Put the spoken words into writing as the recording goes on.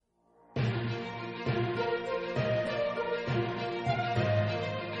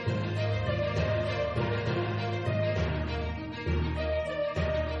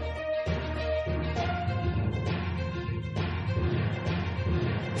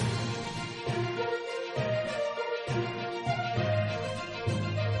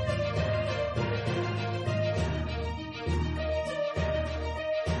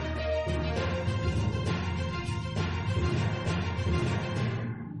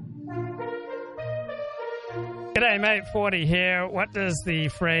G'day, mate. 40 here. What does the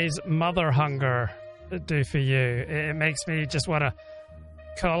phrase mother hunger do for you? It makes me just want to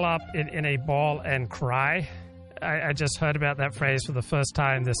curl up in a ball and cry. I just heard about that phrase for the first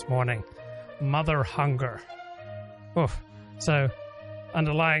time this morning. Mother hunger. Oof. So,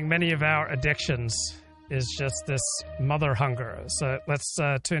 underlying many of our addictions is just this mother hunger. So, let's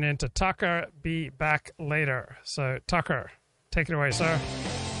tune in to Tucker. Be back later. So, Tucker, take it away, sir.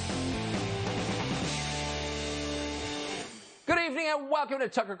 Good evening and welcome to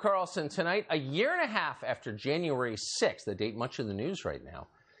Tucker Carlson Tonight. A year and a half after January 6th, the date much in the news right now,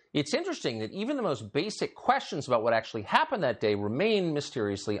 it's interesting that even the most basic questions about what actually happened that day remain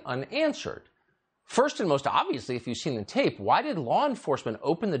mysteriously unanswered. First and most obviously, if you've seen the tape, why did law enforcement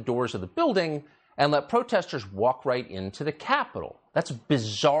open the doors of the building and let protesters walk right into the Capitol? That's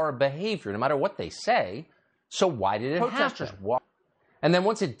bizarre behavior, no matter what they say. So why did it happen? And then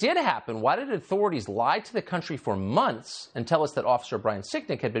once it did happen, why did authorities lie to the country for months and tell us that Officer Brian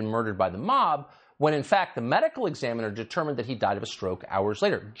Sicknick had been murdered by the mob, when in fact the medical examiner determined that he died of a stroke hours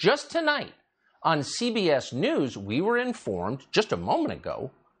later? Just tonight on CBS News, we were informed just a moment ago,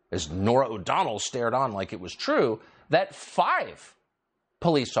 as Norah O'Donnell stared on like it was true, that 5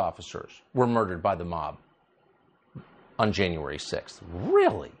 police officers were murdered by the mob on January 6th.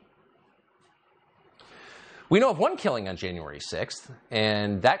 Really? We know of one killing on January 6th,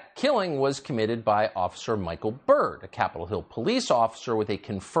 and that killing was committed by Officer Michael Byrd, a Capitol Hill police officer with a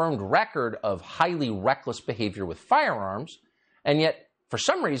confirmed record of highly reckless behavior with firearms, and yet, for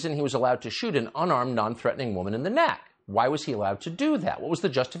some reason, he was allowed to shoot an unarmed, non-threatening woman in the neck. Why was he allowed to do that? What was the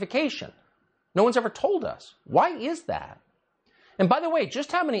justification? No one's ever told us. Why is that? And by the way,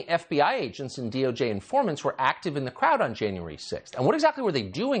 just how many FBI agents and DOJ informants were active in the crowd on January 6th? And what exactly were they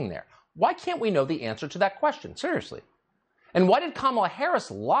doing there? Why can't we know the answer to that question? Seriously. And why did Kamala Harris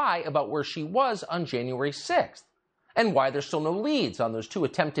lie about where she was on January 6th? And why there's still no leads on those 2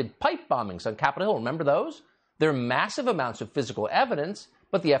 attempted pipe bombings on Capitol Hill? Remember those? There are massive amounts of physical evidence,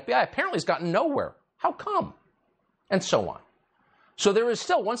 but the FBI apparently has gotten nowhere. How come? And so on. So there is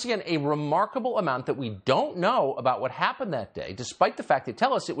still, once again, a remarkable amount that we don't know about what happened that day, despite the fact they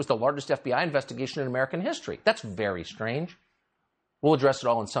tell us it was the largest FBI investigation in American history. That's very strange. We'll address it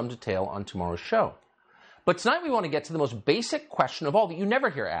all in some detail on tomorrow's show. But tonight we want to get to the most basic question of all that you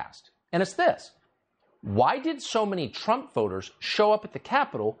never hear asked. And it's this. Why did so many Trump voters show up at the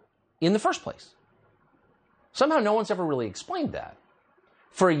Capitol in the first place? Somehow no one's ever really explained that.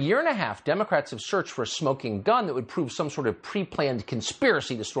 For a year and a half, Democrats have searched for a smoking gun that would prove some sort of pre-planned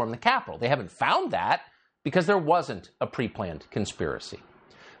conspiracy to storm the Capitol. They haven't found that because there wasn't a pre-planned conspiracy.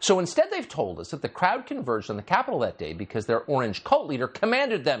 So instead, they've told us that the crowd converged on the Capitol that day because their orange cult leader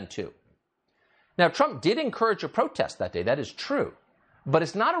commanded them to. Now, Trump did encourage a protest that day. That is true. But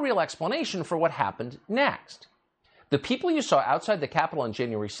it's not a real explanation for what happened next. The people you saw outside the Capitol on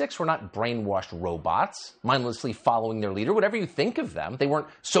January 6th were not brainwashed robots, mindlessly following their leader, whatever you think of them. They weren't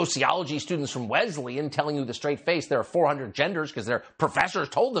sociology students from Wesleyan telling you with a straight face there are 400 genders because their professors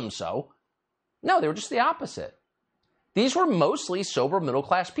told them so. No, they were just the opposite. These were mostly sober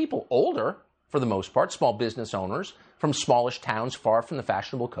middle-class people, older, for the most part, small business owners from smallish towns far from the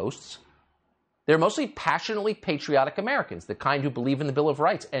fashionable coasts. They're mostly passionately patriotic Americans, the kind who believe in the Bill of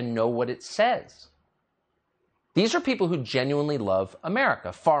Rights and know what it says. These are people who genuinely love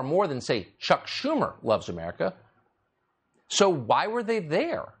America, far more than, say, Chuck Schumer loves America. So why were they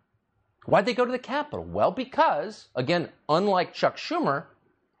there? Why'd they go to the Capitol? Well, because, again, unlike Chuck Schumer,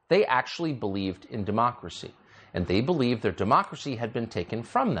 they actually believed in democracy. And they believed their democracy had been taken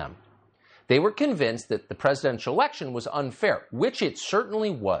from them. They were convinced that the presidential election was unfair, which it certainly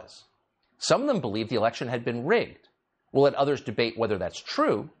was. Some of them believed the election had been rigged. We'll let others debate whether that's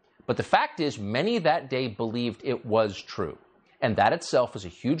true, but the fact is many that day believed it was true. And that itself is a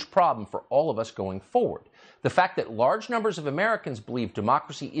huge problem for all of us going forward. The fact that large numbers of Americans believe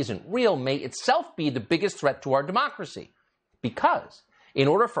democracy isn't real may itself be the biggest threat to our democracy. Because in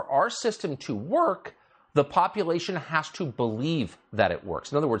order for our system to work, the population has to believe that it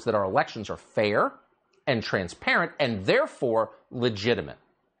works. In other words, that our elections are fair and transparent and therefore legitimate.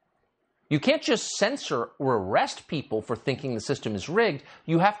 You can't just censor or arrest people for thinking the system is rigged.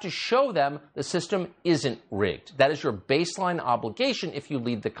 You have to show them the system isn't rigged. That is your baseline obligation if you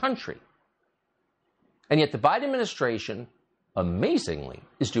lead the country. And yet the Biden administration, amazingly,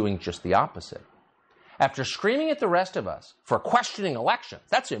 is doing just the opposite. After screaming at the rest of us for questioning elections,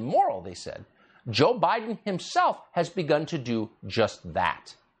 that's immoral, they said, Joe Biden himself has begun to do just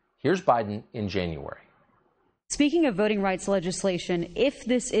that. Here's Biden in January. Speaking of voting rights legislation, if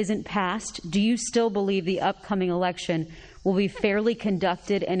this isn't passed, do you still believe the upcoming election will be fairly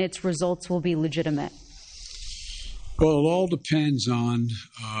conducted and its results will be legitimate? Well, it all depends on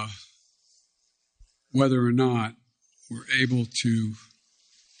whether or not we're able to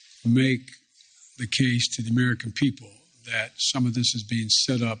make the case to the American people that some of this is being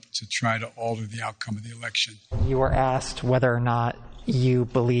set up to try to alter the outcome of the election. You were asked whether or not you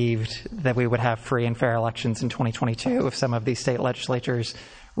believed that we would have free and fair elections in 2022 if some of these state legislatures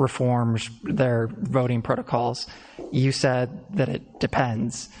reformed their voting protocols. You said that it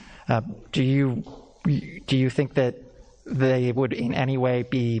depends. Do you think that they would in any way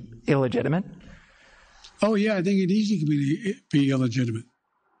be illegitimate? Oh, yeah, I think it easily can be illegitimate.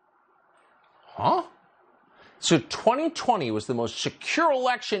 Huh? So 2020 was the most secure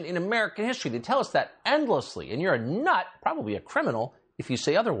election in American history. They tell us that endlessly. And you're a nut, probably a criminal, if you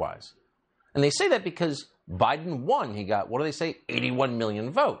say otherwise. And they say that because Biden won. He got, what do they say, 81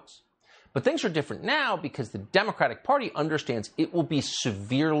 million votes. But things are different now because the Democratic Party understands it will be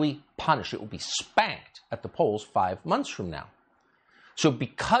severely punished. It will be spanked at the polls 5 months from now. So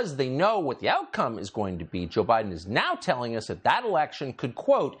because they know what the outcome is going to be, Joe Biden is now telling us that that election could,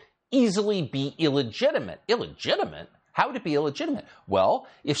 quote, easily be illegitimate. Illegitimate? How would it be illegitimate? Well,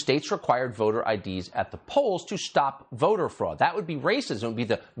 if states required voter IDs at the polls to stop voter fraud, that would be racism. It would be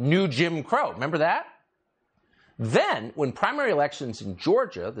the new Jim Crow. Remember that? Then, when primary elections in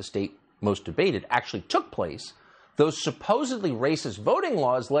Georgia, the state most debated, actually took place, those supposedly racist voting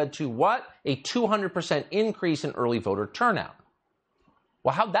laws led to what? A 200% increase in early voter turnout.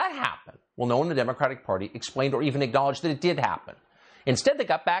 Well, how'd that happen? Well, no one in the Democratic Party explained or even acknowledged that it did happen. Instead, they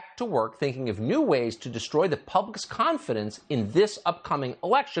got back to work thinking of new ways to destroy the public's confidence in this upcoming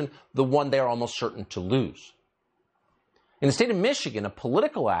election, the one they are almost certain to lose. In the state of Michigan, a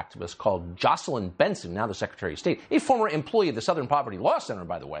political activist called Jocelyn Benson, now the Secretary of State, a former employee of the Southern Poverty Law Center,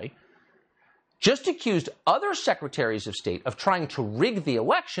 by the way, just accused other secretaries of state of trying to rig the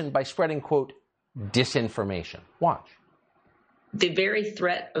election by spreading, quote, disinformation. Watch. The very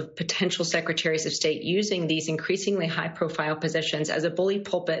threat of potential secretaries of state using these increasingly high-profile positions as a bully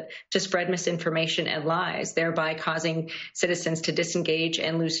pulpit to spread misinformation and lies, thereby causing citizens to disengage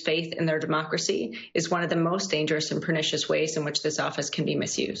and lose faith in their democracy, is one of the most dangerous and pernicious ways in which this office can be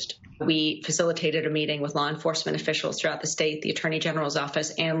misused. We facilitated a meeting with law enforcement officials throughout the state, the Attorney General's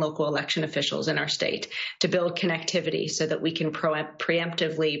office, and local election officials in our state to build connectivity so that we can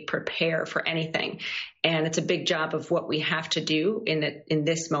preemptively prepare for anything. And it's a big job of what we have to do in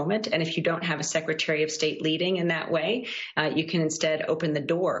this moment. And if you don't have a Secretary of State leading in that way, you can instead open the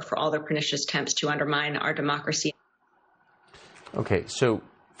door for all the pernicious attempts to undermine our democracy. Okay, so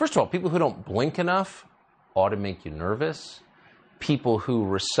first of all, people who don't blink enough ought to make you nervous. People who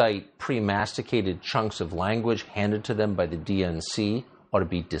recite pre-masticated chunks of language handed to them by the DNC ought to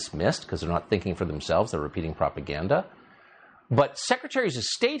be dismissed because they're not thinking for themselves, they're repeating propaganda. But secretaries of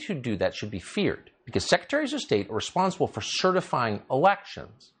state who do that should be feared because secretaries of state are responsible for certifying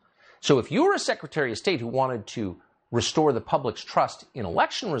elections. So if you were a secretary of state who wanted to restore the public's trust in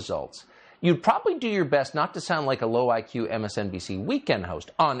election results, you'd probably do your best not to sound like a low-IQ MSNBC weekend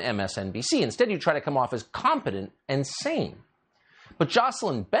host on MSNBC. Instead, you try to come off as competent and sane. But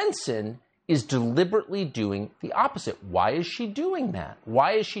Jocelyn Benson is deliberately doing the opposite. Why is she doing that?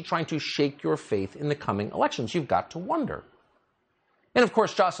 Why is she trying to shake your faith in the coming elections? You've got to wonder. And of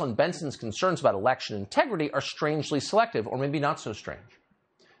course, Jocelyn Benson's concerns about election integrity are strangely selective, or maybe not so strange.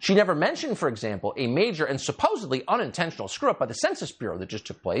 She never mentioned, for example, a major and supposedly unintentional screw-up by the Census Bureau that just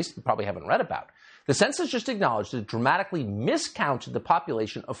took place, you probably haven't read about. The census just acknowledged that it dramatically miscounted the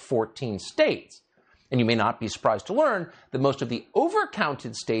population of 14 states. And you may not be surprised to learn that most of the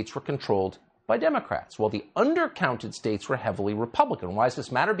overcounted states were controlled by Democrats, while the undercounted states were heavily Republican. Why does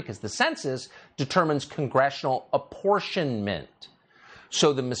this matter? Because the census determines congressional apportionment.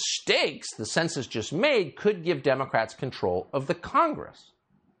 So the mistakes the census just made could give Democrats control of the Congress.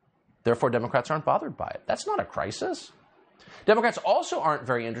 Therefore, Democrats aren't bothered by it. That's not a crisis. Democrats also aren't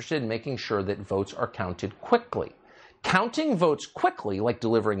very interested in making sure that votes are counted quickly. Counting votes quickly, like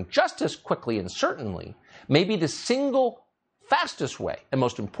delivering justice quickly and certainly, may be the single fastest way and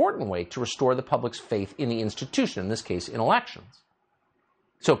most important way to restore the public's faith in the institution, in this case, in elections.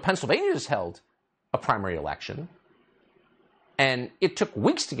 So Pennsylvania has held a primary election, and it took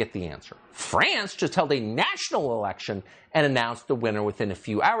weeks to get the answer. France just held a national election and announced the winner within a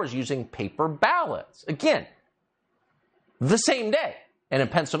few hours using paper ballots. Again, the same day. And in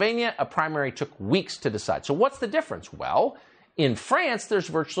Pennsylvania, a primary took weeks to decide. So what's the difference? Well, in France, there's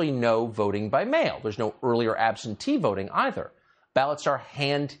virtually no voting by mail. There's no early or absentee voting either. Ballots are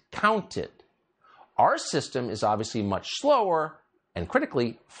hand counted. Our system is obviously much slower and,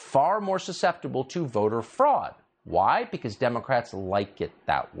 critically, far more susceptible to voter fraud. Why? Because Democrats like it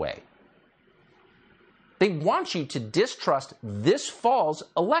that way. They want you to distrust this fall's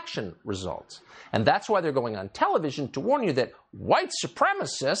election results. And that's why they're going on television to warn you that white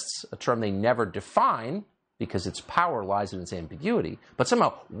supremacists, a term they never define because its power lies in its ambiguity, but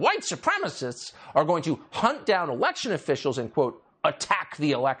somehow white supremacists are going to hunt down election officials and, quote, attack the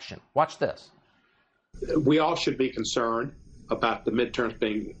election. Watch this. We all should be concerned about the midterms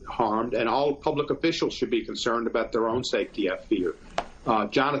being harmed, and all public officials should be concerned about their own safety, I fear.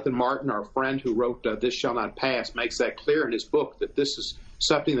 Jonathan Martin, our friend who wrote This Shall Not Pass, makes that clear in his book that this is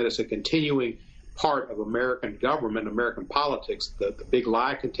something that is a continuing part of American government, American politics. The big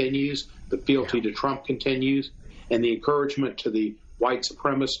lie continues, the fealty to Trump continues, and the encouragement to the white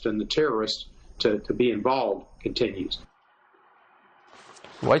supremacists and the terrorists to be involved continues.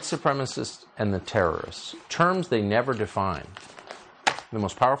 White supremacists and the terrorists, terms they never define. The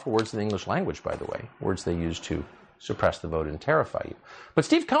most powerful words in the English language, by the way, words they use to suppress the vote and terrify you. But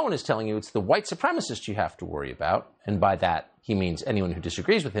Steve Cohen is telling you it's the white supremacists you have to worry about, and by that he means anyone who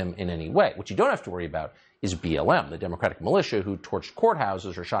disagrees with him in any way. What you don't have to worry about is BLM, the Democratic militia who torched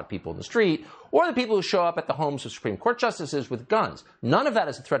courthouses or shot people in the street, or the people who show up at the homes of Supreme Court justices with guns. None of that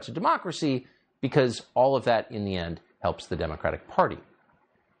is a threat to democracy because all of that, in the end, helps the Democratic Party.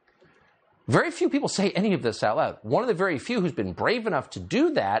 Very few people say any of this out loud. One of the very few who's been brave enough to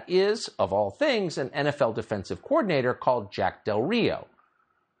do that is, of all things, an NFL defensive coordinator called Jack Del Rio.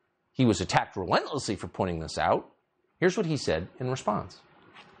 He was attacked relentlessly for pointing this out. Here's what he said in response.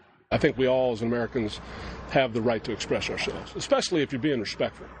 I think we all, as Americans, have the right to express ourselves, especially if you're being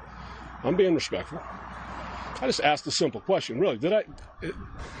respectful. I'm being respectful. I just asked a simple question, really.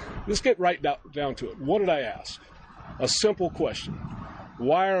 Let's get right down to it. What did I ask? A simple question.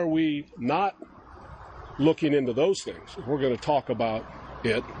 Why are we not looking into those things? If we're going to talk about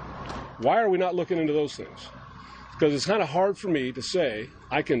it, why are we not looking into those things? Because it's kind of hard for me to say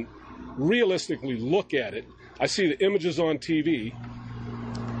I can realistically look at it. I see the images on TV.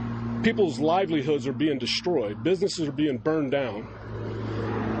 People's livelihoods are being destroyed. Businesses are being burned down.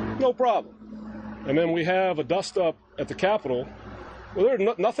 No problem. And then we have a dust-up at the Capitol. Well,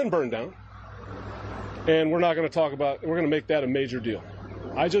 there's nothing burned down. And we're not going to talk about, we're going to make that a major deal.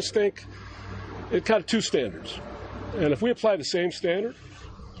 I just think it kind of two standards. And if we apply the same standard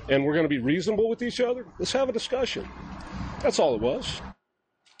and we're going to be reasonable with each other, let's have a discussion. That's all it was.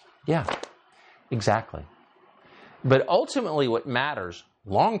 Yeah, exactly. But ultimately what matters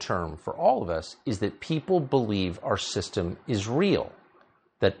long-term for all of us is that people believe our system is real,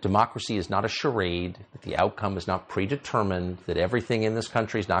 that democracy is not a charade, that the outcome is not predetermined, that everything in this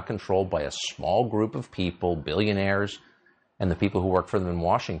country is not controlled by a small group of people, billionaires, and the people who work for them in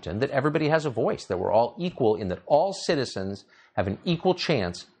Washington, that everybody has a voice, that we're all equal in that all citizens have an equal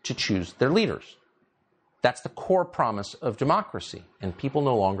chance to choose their leaders. That's the core promise of democracy, and people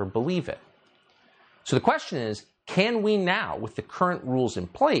no longer believe it. So the question is, can we now, with the current rules in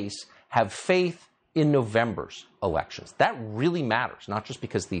place, have faith in November's elections? That really matters, not just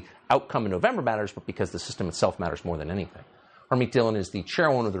because the outcome in November matters, but because the system itself matters more than anything. Harmeet Dillon is the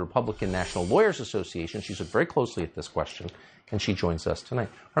chairwoman of the Republican National Lawyers Association. She's looked very closely at this question, and she joins us tonight.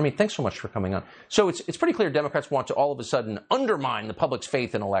 Harmeet, thanks so much for coming on. So it's pretty clear Democrats want to all of a sudden undermine the public's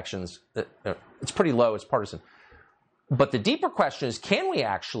faith in elections. It's pretty low. It's partisan. But the deeper question is, can we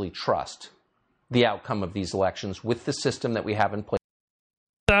actually trust the outcome of these elections with the system that we have in place?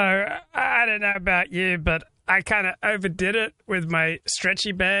 So I don't know about you, but I kind of overdid it with my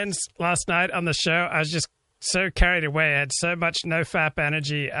stretchy bands last night on the show. I was just so carried away. I had so much no-fap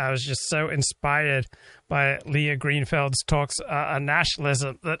energy. I was just so inspired by Leah Greenfeld's talks on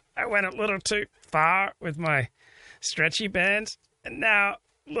nationalism that I went a little too far with my stretchy bands. And now,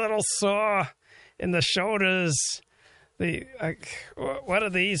 little sore in the shoulders. What are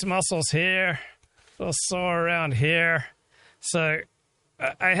these muscles here? A little sore around here. So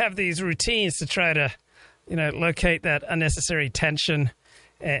I have these routines to try to, locate that unnecessary tension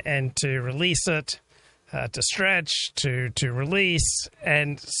and to release it. To stretch, to release.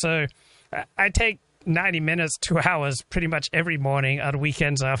 And so I take 90 minutes, 2 hours pretty much every morning. On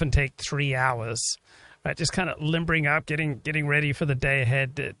weekends, I often take 3 hours, right? Just kind of limbering up, getting ready for the day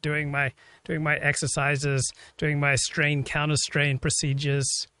ahead, doing my exercises, doing my strain, counter-strain procedures,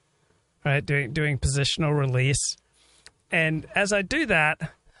 right? Doing positional release. And as I do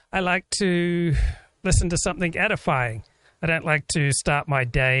that, I like to listen to something edifying. I don't like to start my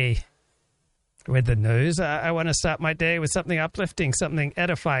day with the news. I want to start my day with something uplifting, something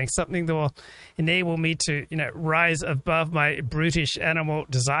edifying, something that will enable me to, rise above my brutish animal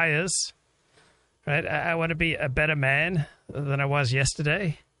desires. Right? I want to be a better man than I was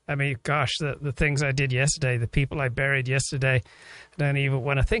yesterday. I mean, gosh, the things I did yesterday, the people I buried yesterday, I don't even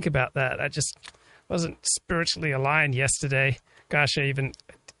want to think about that. I just wasn't spiritually aligned yesterday. Gosh, I even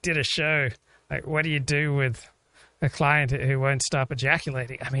did a show. Like, what do you do with a client who won't stop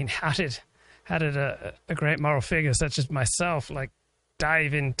ejaculating? I mean, how did a great moral figure such as myself like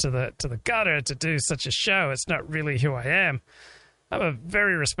dive into the gutter to do such a show? It's not really who I am. I'm a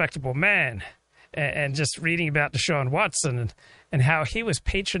very respectable man. And just reading about Deshaun Watson and how he was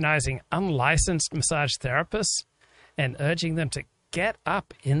patronizing unlicensed massage therapists and urging them to get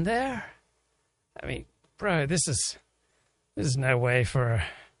up in there. I mean, bro, this is no way for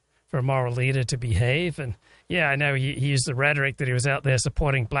a moral leader to behave. And yeah, I know he used the rhetoric that he was out there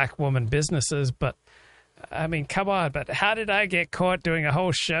supporting black woman businesses, but I mean, come on. But how did I get caught doing a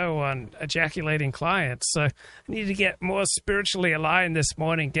whole show on ejaculating clients? So I need to get more spiritually aligned this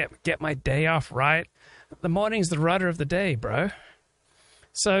morning, get my day off right. The morning's the rudder of the day, bro.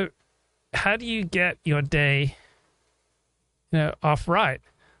 So how do you get your day, off right?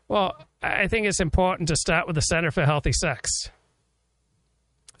 Well, I think it's important to start with the Center for Healthy Sex.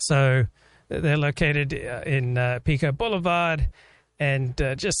 So they're located in Pico Boulevard, and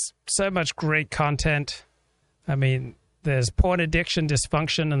just so much great content. I mean, there's porn addiction,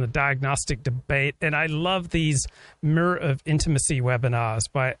 dysfunction, and the diagnostic debate. And I love these Mirror of Intimacy webinars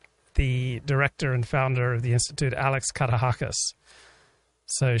by the director and founder of the Institute, Alex Katahakis.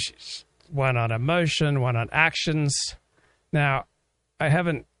 So one on emotion, one on actions. Now, I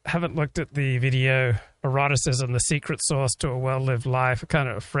haven't looked at the video Eroticism, the Secret Source to a Well-Lived Life. I'm kind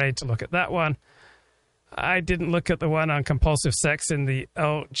of afraid to look at that one. I didn't look at the one on compulsive sex in the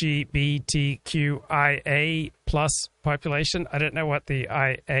LGBTQIA plus population. I don't know what the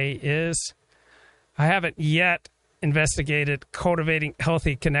IA is. I haven't yet investigated cultivating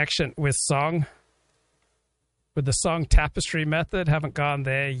healthy connection with song, with the song tapestry method. Haven't gone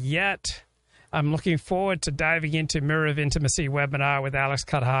there yet. I'm looking forward to diving into Mirror of Intimacy webinar with Alex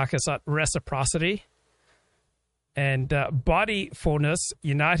Katahakis on reciprocity and bodyfulness,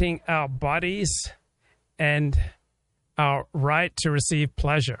 uniting our bodies and our right to receive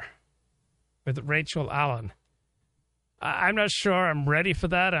pleasure with Rachel Allen. I'm not sure I'm ready for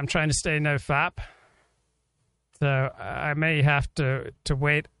that. I'm trying to stay no fap. So I may have to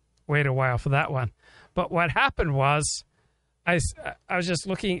wait a while for that one. But what happened was I was just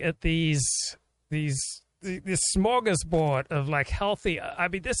looking at this smorgasbord of like healthy. I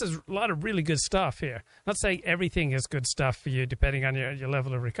mean, this is a lot of really good stuff here. I'm not saying everything is good stuff for you, depending on your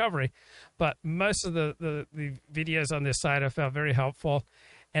level of recovery, but most of the videos on this site I found very helpful.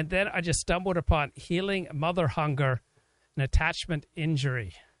 And then I just stumbled upon Healing Mother Hunger and Attachment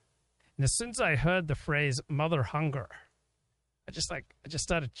Injury. And as soon as I heard the phrase mother hunger, I just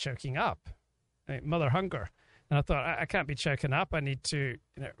started choking up. I mean, mother hunger. And I thought, I can't be choking up. I need to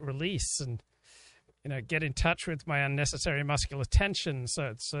release and get in touch with my unnecessary muscular tension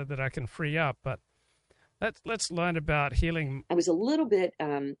so that I can free up. But let's learn about healing. I was a little bit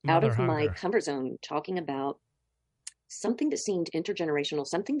out of my comfort zone talking about something that seemed intergenerational,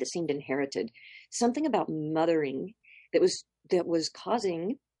 something that seemed inherited, something about mothering that was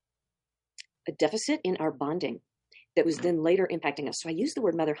causing a deficit in our bonding that was then later impacting us. So I used the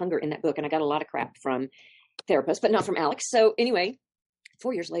word mother hunger in that book, and I got a lot of crap from therapists, but not from Alex. So anyway,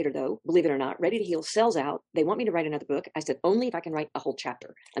 4 years later, though, believe it or not, Ready to Heal sells out. They want me to write another book. I said, only if I can write a whole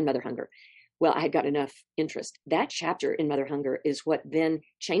chapter on mother hunger. Well, I had got enough interest. That chapter in mother hunger is what then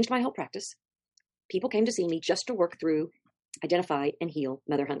changed my whole practice. People came to see me just to work through, identify, and heal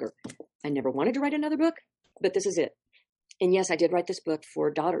mother hunger. I never wanted to write another book, but this is it. And yes, I did write this book for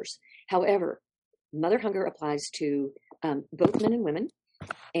daughters. However, mother hunger applies to both men and women.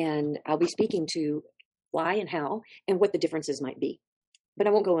 And I'll be speaking to why and how and what the differences might be. But I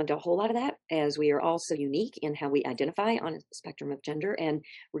won't go into a whole lot of that, as we are all so unique in how we identify on a spectrum of gender. And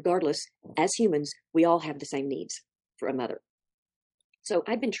regardless, as humans, we all have the same needs for a mother. So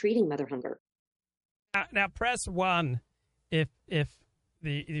I've been treating mother hunger. Now press 1 if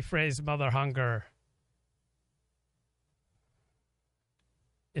the phrase mother hunger,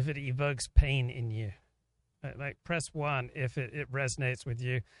 if it evokes pain in you. Like press 1 if it resonates with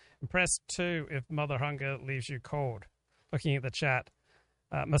you, and press 2 if mother hunger leaves you cold. Looking at the chat.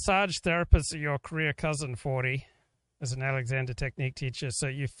 Massage therapist, your career cousin, 40, is an Alexander Technique teacher, so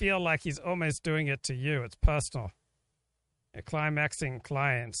you feel like he's almost doing it to you. It's personal. Climaxing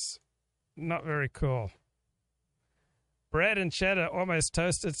clients. Not very cool. Bread and cheddar, almost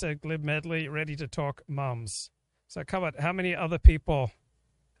toasted, said Glib Medley, ready to talk mums. So come on, how many other people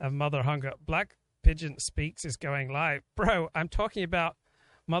have mother hunger? Black Pigeon Speaks is going live. Bro, I'm talking about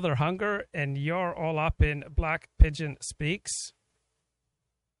mother hunger, and you're all up in Black Pigeon Speaks.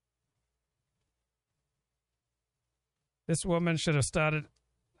 This woman should have started.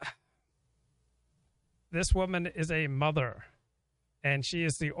 this woman is a mother, and she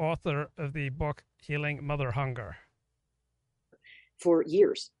is the author of the book Healing Mother Hunger. For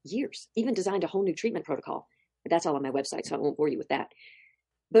years, even designed a whole new treatment protocol. But that's all on my website, so I won't bore you with that.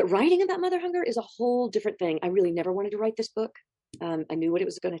 But writing about mother hunger is a whole different thing. I really never wanted to write this book. I knew what it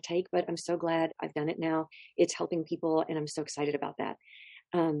was going to take, but I'm so glad I've done it now. It's helping people, and I'm so excited about that.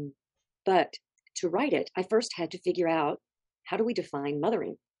 But to write it, I first had to figure out, how do we define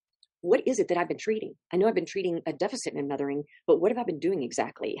mothering? What is it that I've been treating? I know I've been treating a deficit in mothering, but what have I been doing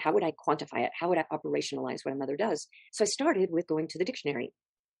exactly? How would I quantify it? How would I operationalize what a mother does? So I started with going to the dictionary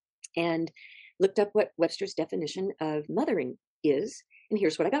and looked up what Webster's definition of mothering is. And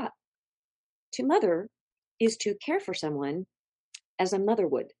here's what I got. To mother is to care for someone as a mother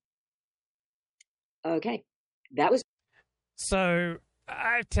would. Okay. That was. So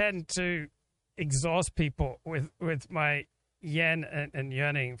I tend to exhaust people with my yen and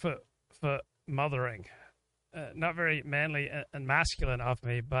yearning for mothering. Not very manly and masculine of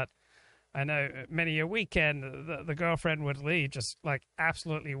me, but I know many a weekend the girlfriend would leave just like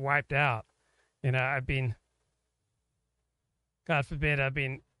absolutely wiped out. You know, I've been, God forbid, I've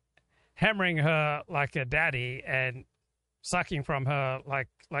been hammering her like a daddy and sucking from her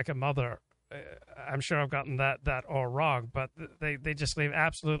like a mother. I'm sure I've gotten that all wrong, but they just leave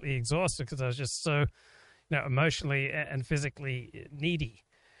absolutely exhausted because I was just so, emotionally and physically needy.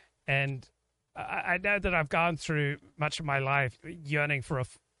 And I know that I've gone through much of my life yearning for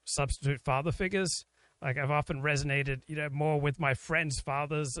substitute father figures. Like I've often resonated, more with my friends'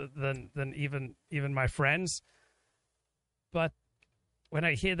 fathers than even my friends. But when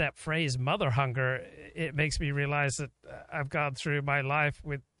I hear that phrase mother hunger, it makes me realize that I've gone through my life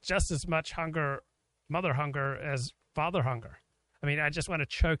with just as much mother hunger as father hunger. I mean, I just want to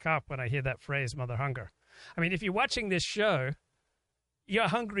choke up when I hear that phrase mother hunger. I mean, if you're watching this show, you're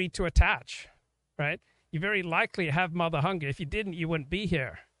hungry to attach, right? You very likely have mother hunger. If you didn't, you wouldn't be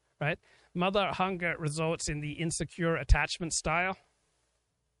here, right? Mother hunger results in the insecure attachment style.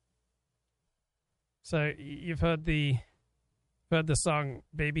 So you've heard the song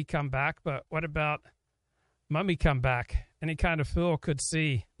Baby Come Back, but what about Mummy Come Back? Any kind of fool could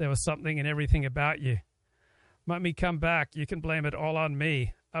see there was something in everything about you. Mummy Come Back, you can blame it all on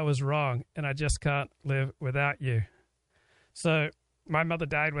me. I was wrong, and I just can't live without you. So my mother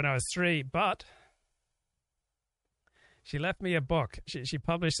died when I was 3, but she left me a book. She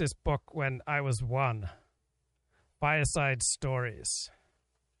published this book when I was 1. Fireside Stories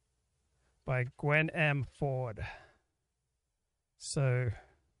by Gwen M. Ford. So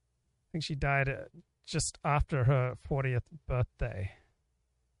I think she died just after her 40th birthday.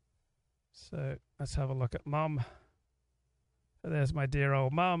 So let's have a look at Mum. There's my dear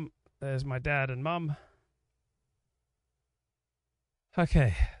old mum. There's my dad and mum.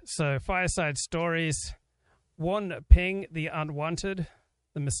 Okay, so Fireside Stories. 1, Ping the Unwanted,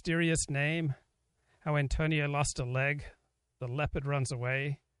 The Mysterious Name, How Antonio Lost a Leg, The Leopard Runs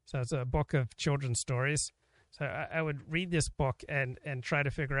Away. So it's a book of children's stories. So I would read this book and try to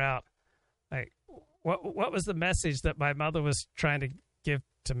figure out, like, what was the message that my mother was trying to give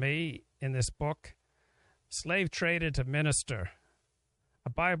to me in this book? Slave traded to minister. A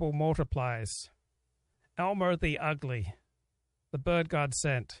Bible multiplies. Elmer the Ugly. The Bird God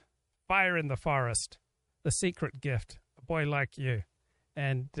Sent. Fire in the Forest. The Secret Gift. A Boy Like You.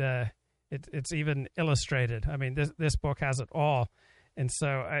 And it's even illustrated. I mean, this book has it all. And so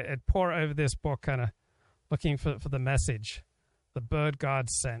I'd pore over this book kind of looking for the message. The Bird God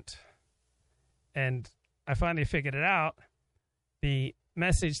Sent. And I finally figured it out. The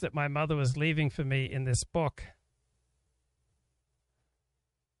message that my mother was leaving for me in this book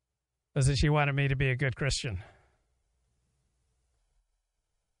was that she wanted me to be a good Christian.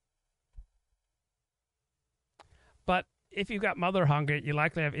 But if you've got mother hunger, you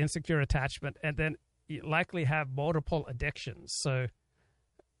likely have insecure attachment, and then you likely have multiple addictions. So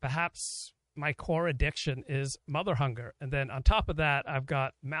perhaps my core addiction is mother hunger. And then on top of that, I've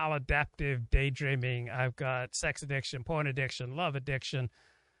got maladaptive daydreaming. I've got sex addiction, porn addiction, love addiction,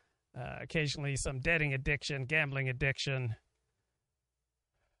 occasionally some dating addiction, gambling addiction,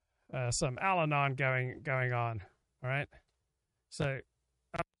 some Al-Anon going on. All right. So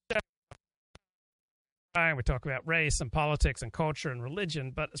we talk about race and politics and culture and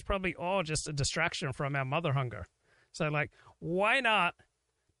religion, but it's probably all just a distraction from our mother hunger. So, like, why not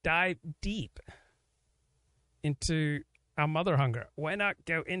dive deep into our mother hunger? Why not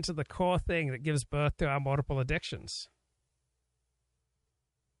go into the core thing that gives birth to our multiple addictions?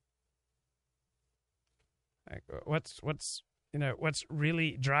 Like, what's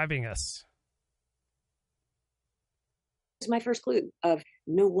really driving us? It's my first clue of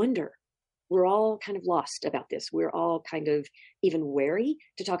no wonder we're all kind of lost about this. We're all kind of even wary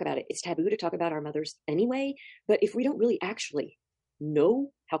to talk about it. It's taboo to talk about our mothers anyway. But if we don't really actually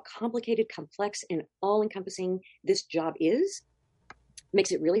know how complicated, complex, and all-encompassing this job is,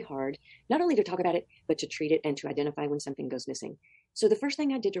 makes it really hard, not only to talk about it, but to treat it and to identify when something goes missing. So the first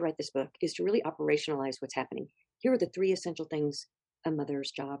thing I did to write this book is to really operationalize what's happening. Here are the 3 essential things a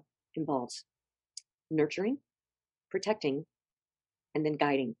mother's job involves: nurturing, protecting, and then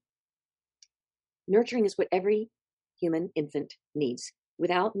guiding. Nurturing is what every human infant needs.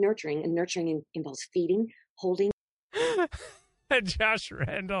 Without nurturing, and nurturing involves feeding, holding. Josh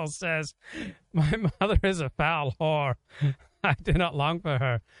Randall says, my mother is a foul whore. I do not long for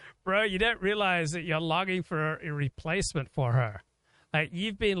her. Bro, you don't realize that you're longing for a replacement for her. Like,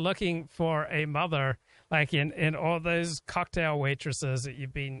 you've been looking for a mother, like in all those cocktail waitresses that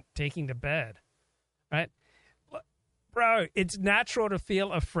you've been taking to bed, right? Bro, it's natural to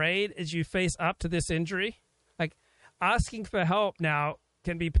feel afraid as you face up to this injury. Like, asking for help now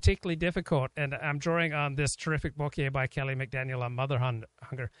can be particularly difficult, and I'm drawing on this terrific book here by Kelly McDaniel on mother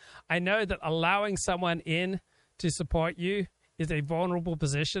hunger. I know that allowing someone in to support you is a vulnerable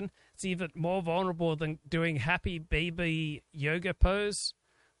position. It's even more vulnerable than doing happy baby yoga pose,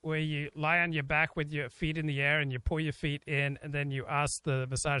 where you lie on your back with your feet in the air and you pull your feet in, and then you ask the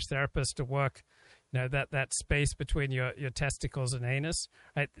massage therapist to work, that space between your testicles and anus.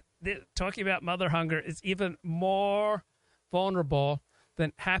 Right? Talking about mother hunger is even more vulnerable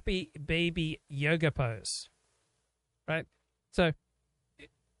than happy baby yoga pose, right? So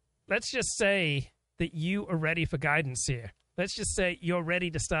let's just say that you are ready for guidance here. Let's just say you're ready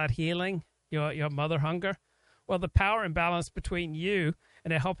to start healing your mother hunger. Well, the power imbalance between you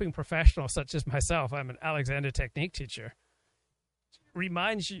and a helping professional such as myself, I'm an Alexander Technique teacher,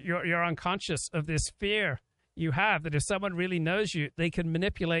 reminds you, you're unconscious of this fear you have that if someone really knows you, they can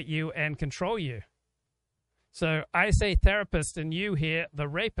manipulate you and control you. So I say therapist, and you hear the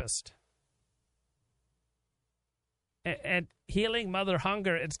rapist. And healing mother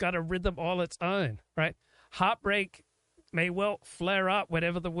hunger, it's got a rhythm all its own, right? Heartbreak may well flare up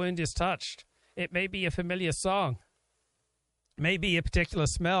whenever the wound is touched. It may be a familiar song, maybe a particular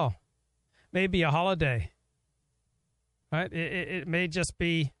smell, maybe a holiday, right? It may just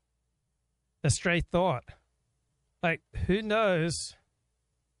be a stray thought. Like, who knows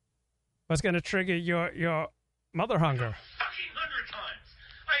what's going to trigger your mother hunger? Fucking 100 times.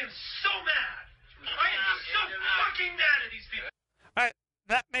 I am so mad. I am so fucking mad at these people. All right,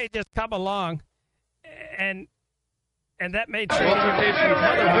 that may just come along, and that may trigger your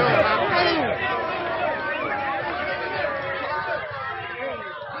mother hunger.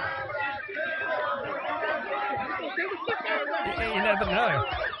 You never know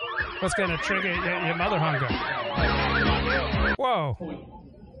what's going to trigger your mother hunger. Whoa.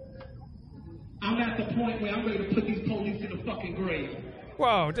 I'm at the point where I'm ready to put these police in the fucking grave.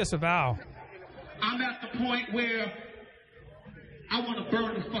 Whoa, disavow. I'm at the point where I want to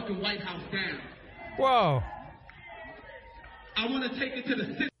burn the fucking White House down. Whoa. I want to take it to the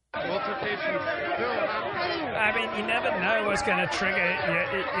city. I mean, you never know what's going to trigger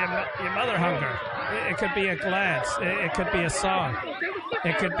your mother hunger. It could be a glance. It could be a song.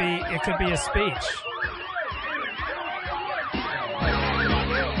 It could be a speech.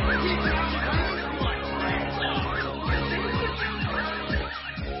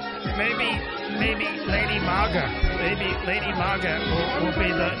 Maybe Lady Marga. Maybe Lady Marga will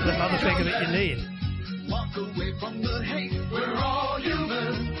be the mother figure that you need. Walk away from the hate. We're all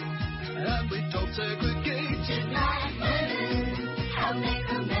human, and we don't segregate. Tonight, women, help make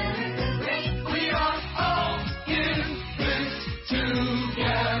America great. We are all in this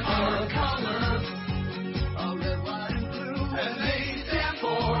together. Color, a red, white, and blue, and they stand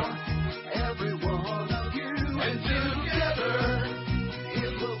for every one of you. And together,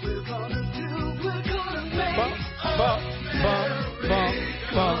 here's what we're gonna do. We're gonna make America great.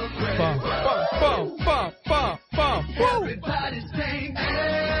 Everybody's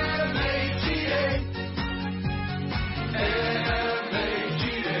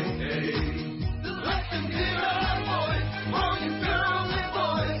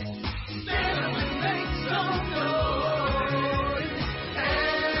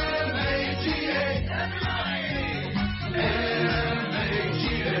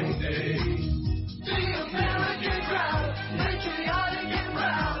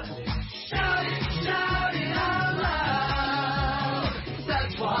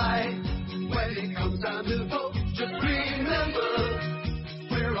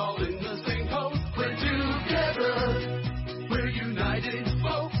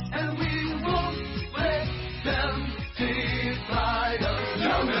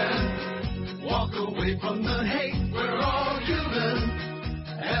away from the hate. We're all human,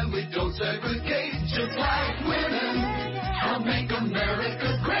 and we don't segregate, just like women. I'll make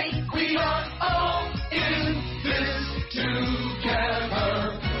America great. We are all in this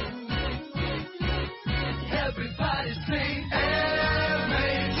together. Everybody sing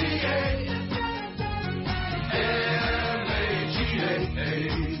M-A-G-A. M-A-G-A.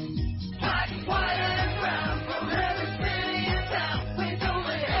 Black, white, and brown, from every city and town. We don't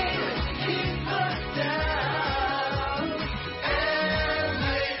let haters keep us down.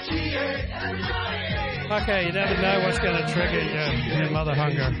 M-A-G-A. Everybody. Okay, you never know what's going to trigger your mother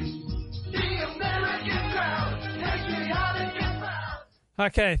hunger.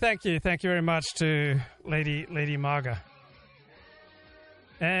 Okay, thank you very much to Lady Maga.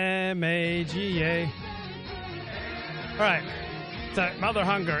 M-A-G-A. All right, so mother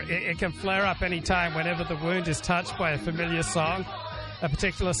hunger, it can flare up anytime whenever the wound is touched by a familiar song, a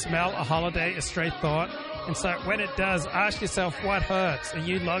particular smell, a holiday, a stray thought. And so when it does, ask yourself what hurts. Are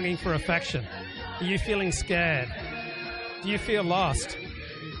you longing for affection? Are you feeling scared? Do you feel lost?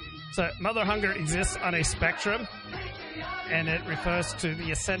 So mother hunger exists on a spectrum, and it refers to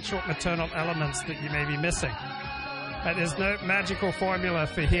the essential maternal elements that you may be missing. There's no magical formula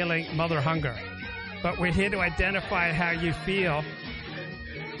for healing mother hunger, but we're here to identify how you feel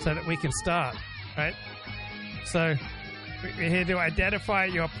so that we can start, right? So we're here to identify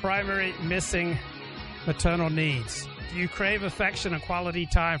your primary missing maternal needs. Do you crave affection and quality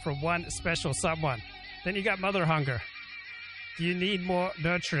time from one special someone? Then you got mother hunger. Do you need more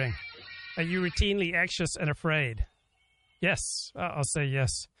nurturing? Are you routinely anxious and afraid? Yes, I'll say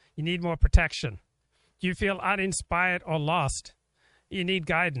yes. You need more protection. Do you feel uninspired or lost? You need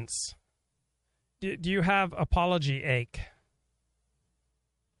guidance. Do you have apology ache?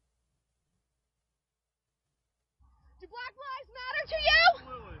 Do Black Lives Matter to you?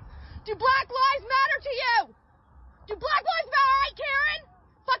 Do Black Lives Matter to you? Do Black Lives Matter, all right, Karen?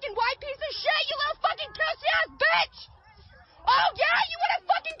 Fucking white piece of shit, you little fucking pussy-ass bitch! Oh, yeah? You want to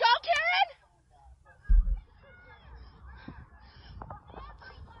fucking go, Karen?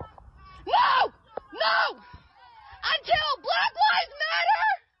 No! No! Until Black Lives Matter!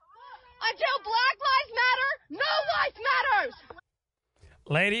 Until Black Lives Matter, no life matters!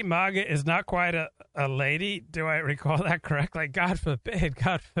 Lady Maga is not quite a lady. Do I recall that correctly? God forbid,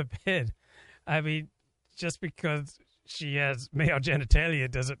 God forbid. I mean, just because she has male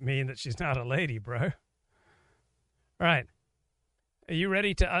genitalia doesn't mean that she's not a lady, bro. All right. Are you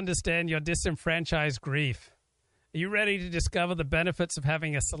ready to understand your disenfranchised grief? Are you ready to discover the benefits of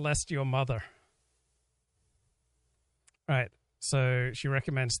having a celestial mother? All right. So she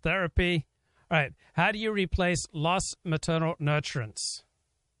recommends therapy. All right. How do you replace lost maternal nurturance?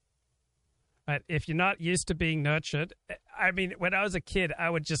 All right. If you're not used to being nurtured, I mean, when I was a kid, I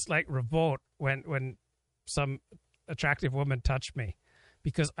would just like revolt when some attractive woman touched me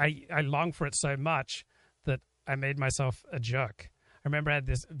because I longed for it so much that I made myself a jerk. I remember I had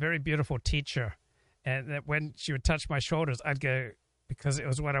this very beautiful teacher, and that when she would touch my shoulders, I'd go, because it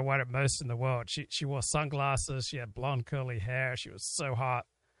was what I wanted most in the world. She wore sunglasses. She had blonde curly hair. She was so hot.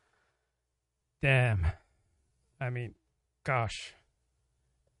 Damn. I mean, gosh.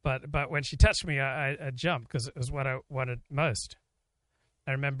 But when she touched me, I jumped because it was what I wanted most.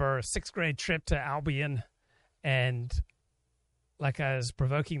 I remember a 6th grade trip to Albion, and like I was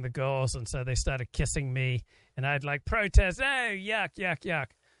provoking the girls, and so they started kissing me, and I'd like protest, hey, yuck, yuck, yuck.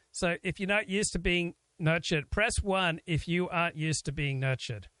 So if you're not used to being nurtured, press 1 if you aren't used to being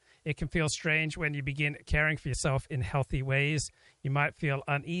nurtured. It can feel strange when you begin caring for yourself in healthy ways. You might feel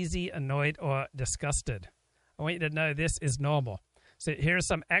uneasy, annoyed, or disgusted. I want you to know this is normal. So here are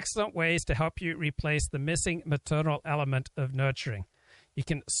some excellent ways to help you replace the missing maternal element of nurturing. You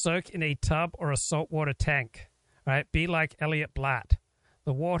can soak in a tub or a saltwater tank. Right? Be like Elliot Blatt.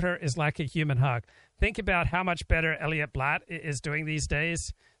 The water is like a human hug. Think about how much better Elliot Blatt is doing these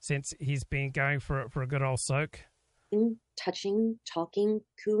days since he's been going for a good old soak. Touching, talking,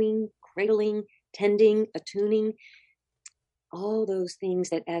 cooing, cradling, tending, attuning, all those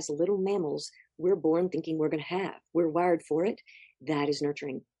things that as little mammals we're born thinking we're going to have. We're wired for it. That is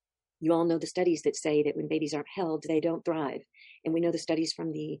nurturing. You all know the studies that say that when babies aren't held, they don't thrive. And we know the studies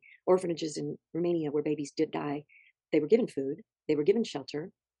from the orphanages in Romania where babies did die. They were given food, they were given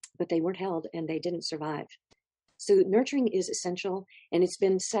shelter, but they weren't held and they didn't survive. So nurturing is essential, and it's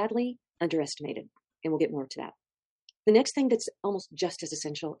been sadly underestimated. And we'll get more to that. The next thing that's almost just as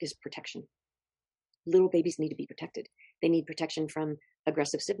essential is protection. Little babies need to be protected. They need protection from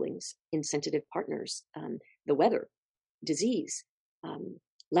aggressive siblings, insensitive partners, the weather, disease,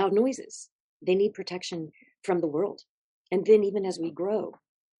 loud noises. They need protection from the world. And then even as we grow,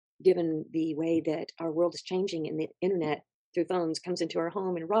 given the way that our world is changing and the internet through phones comes into our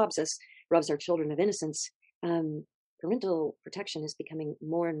home and robs our children of innocence, parental protection is becoming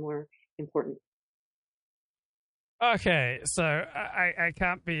more and more important. Okay, so I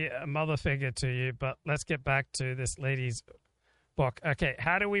can't be a mother figure to you, but let's get back to this lady's book. Okay,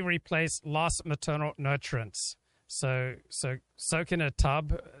 how do we replace lost maternal nurturance? So soak in a tub,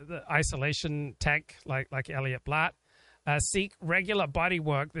 the isolation tank like Elliot Blatt. Seek regular body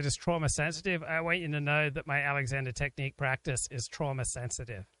work that is trauma sensitive. I want you to know that my Alexander Technique practice is trauma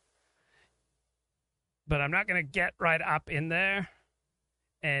sensitive. But I'm not going to get right up in there.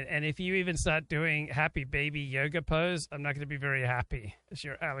 And if you even start doing happy baby yoga pose, I'm not going to be very happy as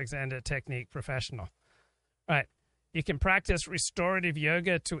your Alexander Technique professional. All right. You can practice restorative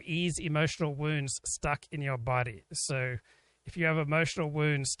yoga to ease emotional wounds stuck in your body. So if you have emotional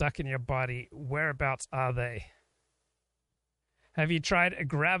wounds stuck in your body, whereabouts are they? Have you tried a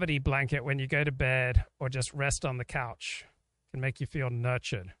gravity blanket when you go to bed or just rest on the couch? It can make you feel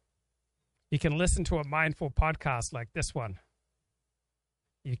nurtured. You can listen to a mindful podcast like this one.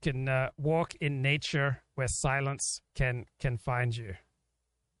 You can walk in nature where silence can find you.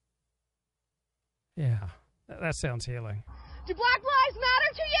 Yeah, that sounds healing. Do Black Lives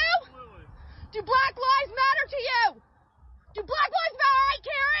Matter to you? Do Black Lives Matter to you? Do Black Lives Matter, all right,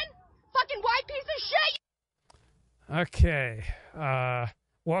 Karen? Fucking white piece of shit. Okay.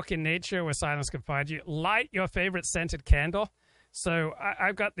 Walk in nature where silence can find you. Light your favorite scented candle. So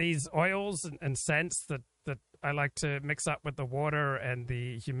I've got these oils and scents that I like to mix up with the water and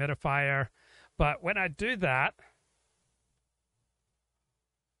the humidifier. But when I do that,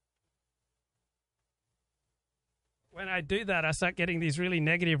 I start getting these really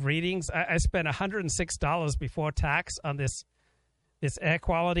negative readings. I spent $106 before tax on this air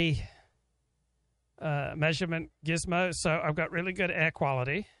quality measurement gizmo. So I've got really good air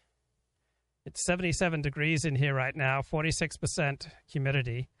quality. It's 77 degrees in here right now, 46%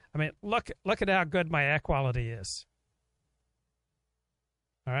 humidity. I mean, look at how good my air quality is.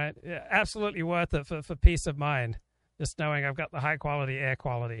 All right? Yeah, absolutely worth it for peace of mind, just knowing I've got the high-quality air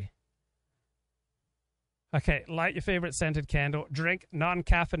quality. Okay, light your favorite scented candle. Drink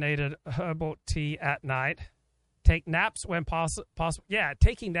non-caffeinated herbal tea at night. Take naps when possible. Yeah,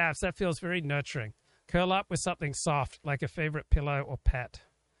 taking naps, that feels very nurturing. Curl up with something soft, like a favorite pillow or pet.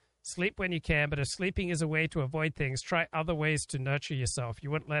 Sleep when you can, but if sleeping is a way to avoid things, try other ways to nurture yourself. You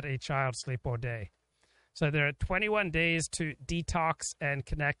wouldn't let a child sleep all day. So there are 21 days to detox and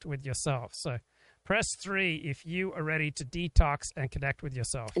connect with yourself. So press 3 if you are ready to detox and connect with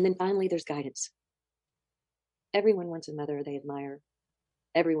yourself. And then finally, there's guidance. Everyone wants a mother they admire.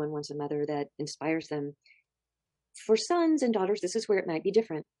 Everyone wants a mother that inspires them. For sons and daughters, this is where it might be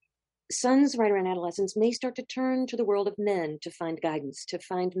different. Sons right around adolescence may start to turn to the world of men to find guidance, to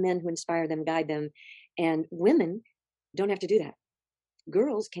find men who inspire them, guide them. And women don't have to do that.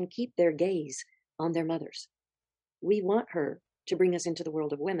 Girls can keep their gaze on their mothers. We want her to bring us into the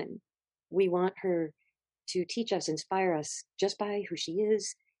world of women. We want her to teach us, inspire us just by who she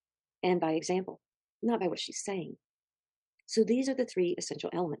is and by example, not by what she's saying. So these are the 3 essential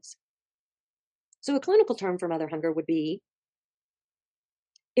elements. So a clinical term for mother hunger would be,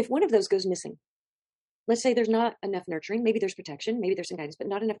 if one of those goes missing, let's say there's not enough nurturing, maybe there's protection, maybe there's some guidance, but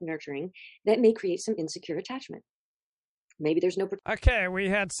not enough nurturing, that may create some insecure attachment. Maybe there's no protection. Okay, we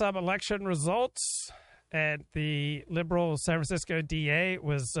had some election results, and the liberal San Francisco DA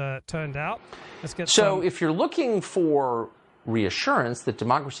was turned out. Let's get if you're looking for reassurance that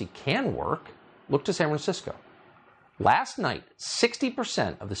democracy can work, look to San Francisco. Last night,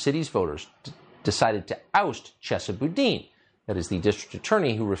 60% of the city's voters decided to oust Chesa Boudin. That is the district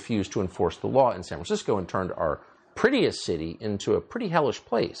attorney who refused to enforce the law in San Francisco and turned our prettiest city into a pretty hellish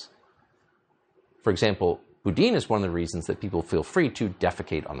place. For example, Boudin is one of the reasons that people feel free to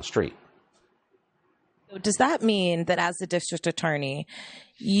defecate on the street. Does that mean that as the district attorney,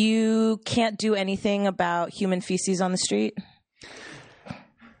 you can't do anything about human feces on the street?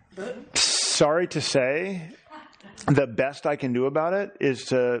 Sorry to say, the best I can do about it is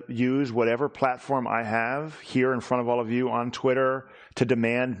to use whatever platform I have here in front of all of you on Twitter to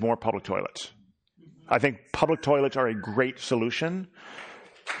demand more public toilets. I think public toilets are a great solution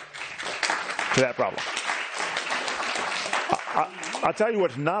to that problem. I'll tell you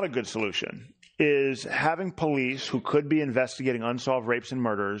what's not a good solution is having police who could be investigating unsolved rapes and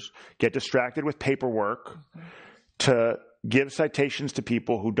murders get distracted with paperwork to give citations to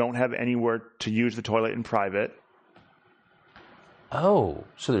people who don't have anywhere to use the toilet in private. Oh,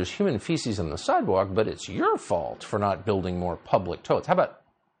 so there's human feces on the sidewalk, but it's your fault for not building more public toilets. How about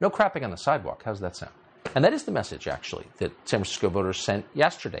no crapping on the sidewalk? How's that sound? And that is the message, actually, that San Francisco voters sent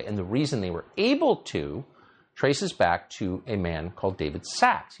yesterday. And the reason they were able to traces back to a man called David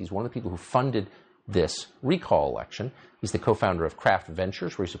Sacks. He's one of the people who funded this recall election. He's the co-founder of Kraft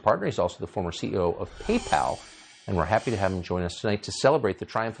Ventures, where he's a partner. He's also the former CEO of PayPal. And we're happy to have him join us tonight to celebrate the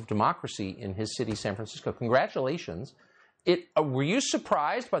triumph of democracy in his city, San Francisco. Congratulations. Were you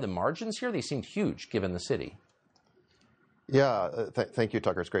surprised by the margins here? They seemed huge, given the city. Yeah, thank you,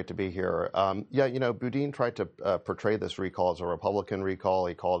 Tucker. It's great to be here. Boudin tried to portray this recall as a Republican recall.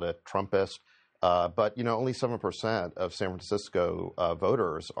 He called it Trumpist. But only 7% of San Francisco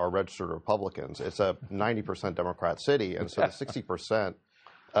voters are registered Republicans. It's a 90% Democrat city. And so the 60%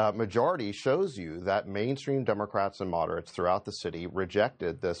 majority shows you that mainstream Democrats and moderates throughout the city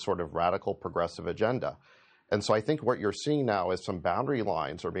rejected this sort of radical progressive agenda. And so I think what you're seeing now is some boundary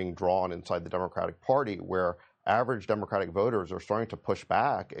lines are being drawn inside the Democratic Party where average Democratic voters are starting to push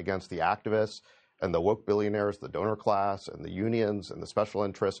back against the activists and the woke billionaires, the donor class, and the unions and the special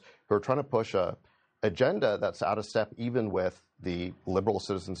interests who are trying to push a agenda that's out of step even with the liberal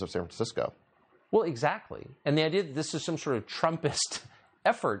citizens of San Francisco. Well, exactly. And the idea that this is some sort of Trumpist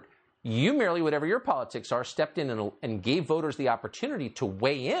effort, you merely, whatever your politics are, stepped in and gave voters the opportunity to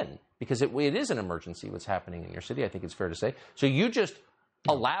weigh in because it is an emergency what's happening in your city, I think it's fair to say. So you just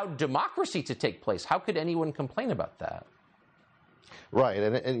allowed democracy to take place. How could anyone complain about that? Right.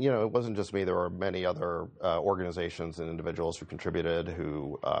 And it wasn't just me. There were many other organizations and individuals who contributed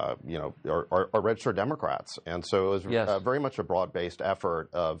who, are registered Democrats. And so it was very much a broad-based effort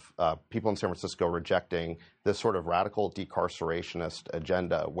of people in San Francisco rejecting this sort of radical decarcerationist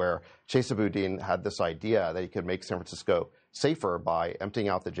agenda where Chesa Boudin had this idea that he could make San Francisco safer by emptying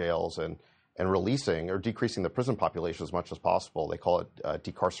out the jails and releasing or decreasing the prison population as much as possible. They call it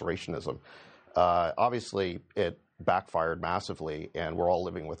decarcerationism. Obviously, it backfired massively, and we're all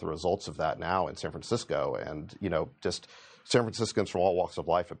living with the results of that now in San Francisco. And, just San Franciscans from all walks of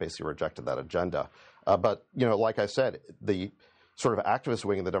life have basically rejected that agenda. But, like I said, the sort of activist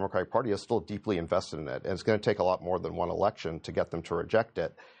wing of the Democratic Party is still deeply invested in it. And it's going to take a lot more than one election to get them to reject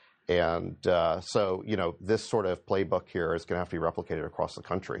it. And so, this sort of playbook here is going to have to be replicated across the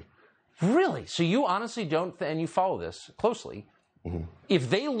country. Really? So you honestly don't, and you follow this closely, mm-hmm. If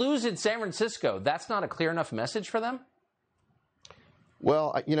they lose in San Francisco, that's not a clear enough message for them?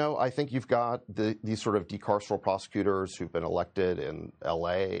 Well, I think you've got these sort of decarceral prosecutors who've been elected in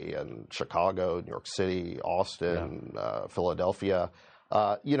L.A. and Chicago, New York City, Austin, Philadelphia.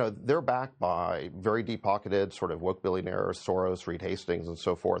 They're backed by very deep-pocketed sort of woke billionaires, Soros, Reed Hastings, and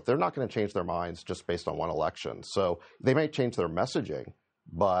so forth. They're not going to change their minds just based on one election. So they may change their messaging,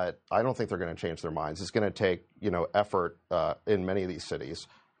 but I don't think they're going to change their minds. It's going to take, effort in many of these cities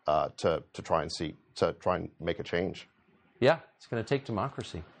to try and make a change. Yeah, it's going to take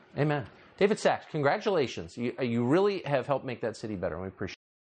democracy. Amen. David Sacks, congratulations. You really have helped make that city better. We appreciate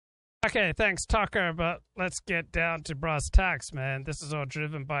it. Okay, thanks, Tucker. But let's get down to brass tacks, man. This is all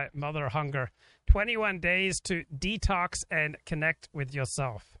driven by mother hunger. 21 days to detox and connect with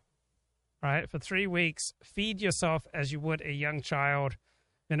yourself. All right, for 3 weeks, feed yourself as you would a young child.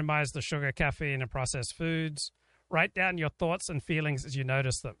 Minimize the sugar, caffeine, and processed foods. Write down your thoughts and feelings as you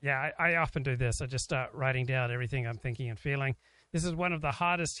notice them. Yeah, I often do this. I just start writing down everything I'm thinking and feeling. This is one of the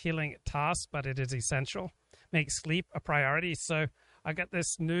hardest healing tasks, but it is essential. Make sleep a priority. So I got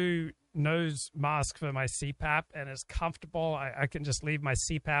this new nose mask for my CPAP, and it's comfortable. I can just leave my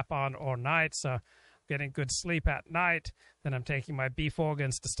CPAP on all night, so I'm getting good sleep at night. Then I'm taking my beef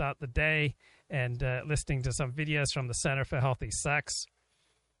organs to start the day and listening to some videos from the Center for Healthy Sex.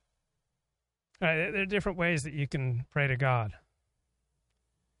 There are different ways that you can pray to God.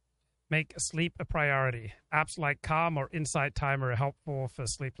 Make sleep a priority. Apps like Calm or Insight Timer are helpful for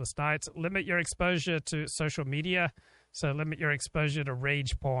sleepless nights. Limit your exposure to social media. So limit your exposure to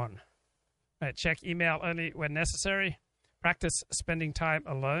rage porn. Check email only when necessary. Practice spending time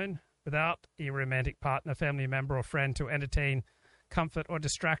alone without a romantic partner, family member, or friend to entertain, comfort, or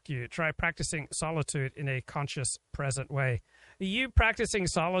distract you. Try practicing solitude in a conscious, present way. Are you practicing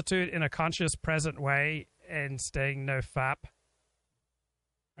solitude in a conscious, present way and staying no fap?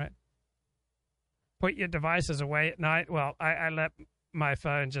 Right? Put your devices away at night. Well, I let my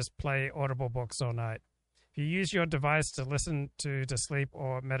phone just play Audible books all night. If you use your device to listen to sleep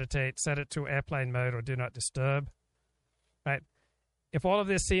or meditate, set it to airplane mode or do not disturb. Right? If all of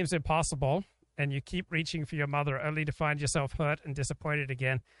this seems impossible and you keep reaching for your mother only to find yourself hurt and disappointed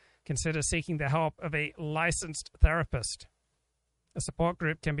again, consider seeking the help of a licensed therapist. A support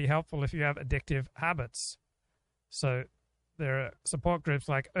group can be helpful if you have addictive habits. So there are support groups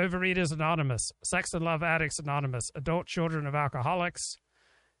like Overeaters Anonymous, Sex and Love Addicts Anonymous, Adult Children of Alcoholics,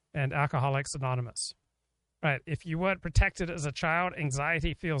 and Alcoholics Anonymous. Right. If you weren't protected as a child,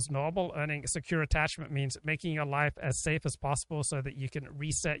 anxiety feels normal. Earning a secure attachment means making your life as safe as possible so that you can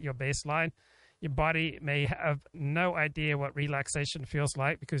reset your baseline. Your body may have no idea what relaxation feels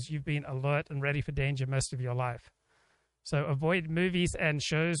like because you've been alert and ready for danger most of your life. So avoid movies and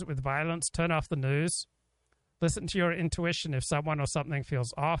shows with violence. Turn off the news. Listen to your intuition if someone or something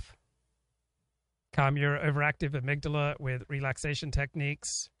feels off. Calm your overactive amygdala with relaxation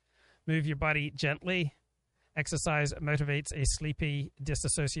techniques. Move your body gently. Exercise motivates a sleepy,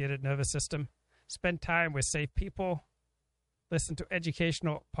 disassociated nervous system. Spend time with safe people. Listen to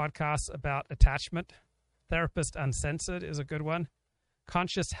educational podcasts about attachment. Therapist Uncensored is a good one.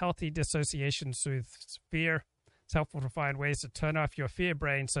 Conscious, healthy dissociation soothes fear. It's helpful to find ways to turn off your fear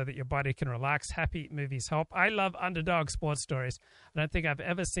brain so that your body can relax. Happy movies help. I love underdog sports stories. I don't think I've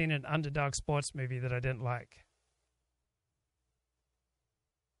ever seen an underdog sports movie that I didn't like.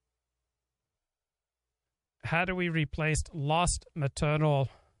 How do we replace lost maternal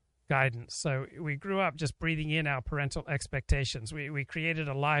guidance? So we grew up just breathing in our parental expectations. We created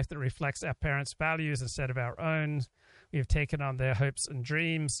a life that reflects our parents' values instead of our own. We've taken on their hopes and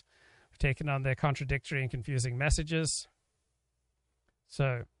dreams. We've taken on their contradictory and confusing messages.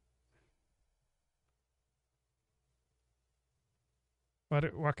 So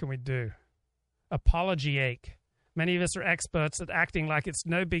what can we do? Apology ache. Many of us are experts at acting like it's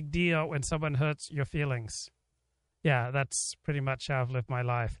no big deal when someone hurts your feelings. Yeah, that's pretty much how I've lived my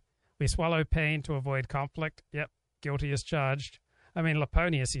life. We swallow pain to avoid conflict. Yep, guilty as charged. I mean,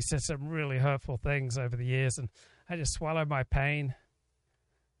 Laponius, he said some really hurtful things over the years, and I just swallow my pain.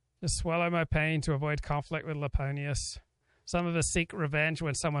 Just swallow my pain to avoid conflict with Laponius. Some of us seek revenge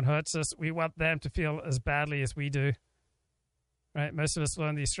when someone hurts us. We want them to feel as badly as we do. Right? Most of us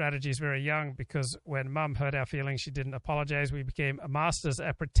learned these strategies very young because when Mum hurt our feelings, she didn't apologize. We became masters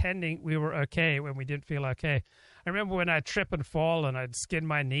at pretending we were okay when we didn't feel okay. I remember when I'd trip and fall and I'd skin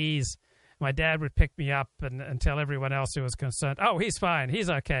my knees, my dad would pick me up and tell everyone else who was concerned, oh, he's fine, he's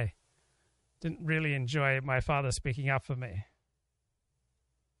okay. Didn't really enjoy my father speaking up for me.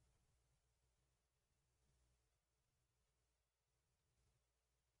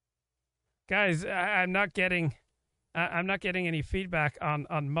 Guys, I'm not getting any feedback on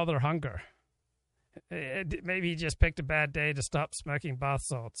mother hunger. Maybe he just picked a bad day to stop smoking bath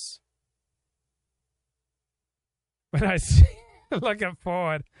salts. When I see, looking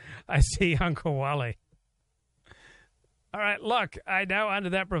forward, I see Uncle Wally. All right, look, I know under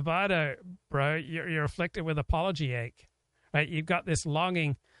that bravado, bro, you're afflicted with apology ache, right? You've got this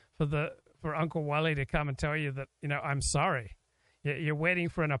longing for Uncle Wally to come and tell you that, I'm sorry. You're waiting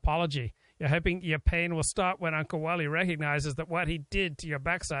for an apology. You're hoping your pain will stop when Uncle Wally recognizes that what he did to your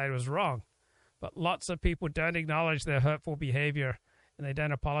backside was wrong. But lots of people don't acknowledge their hurtful behavior, and they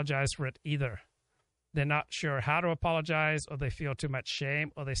don't apologize for it either. They're not sure how to apologize, or they feel too much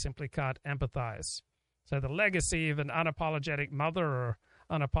shame, or they simply can't empathize. So the legacy of an unapologetic mother or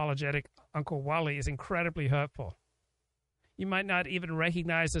unapologetic Uncle Wally is incredibly hurtful. You might not even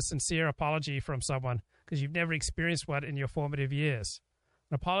recognize a sincere apology from someone because you've never experienced one in your formative years.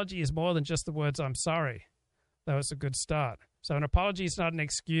 An apology is more than just the words, I'm sorry, though it's a good start. So an apology is not an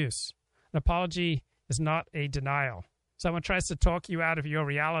excuse. An apology is not a denial. Someone tries to talk you out of your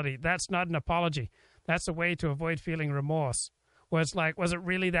reality. That's not an apology. That's a way to avoid feeling remorse. Words like, was it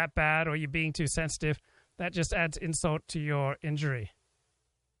really that bad, or are you being too sensitive? That just adds insult to your injury.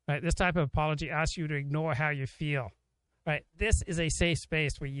 Right? This type of apology asks you to ignore how you feel. Right? This is a safe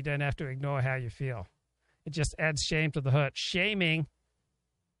space where you don't have to ignore how you feel. It just adds shame to the hurt. Shaming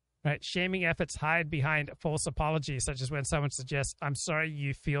efforts hide behind false apologies, such as when someone suggests, I'm sorry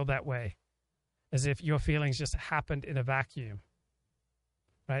you feel that way, as if your feelings just happened in a vacuum.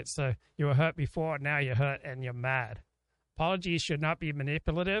 Right? So you were hurt before, now you're hurt and you're mad. Apologies should not be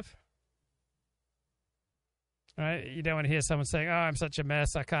manipulative. Right? You don't want to hear someone saying, oh, I'm such a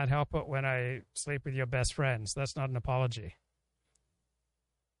mess, I can't help it when I sleep with your best friends. That's not an apology.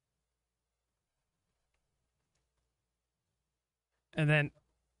 And then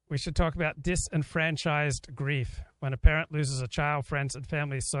we should talk about disenfranchised grief. When a parent loses a child, friends and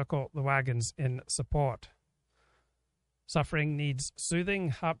family circle the wagons in support. Suffering needs soothing.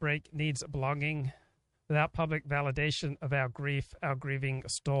 Heartbreak needs belonging. Without public validation of our grief, our grieving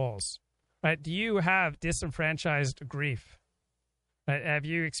stalls. Right? Do you have disenfranchised grief? Right? Have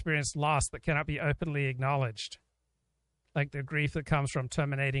you experienced loss that cannot be openly acknowledged? Like the grief that comes from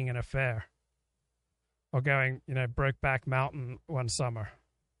terminating an affair. Or going, Brokeback Mountain one summer.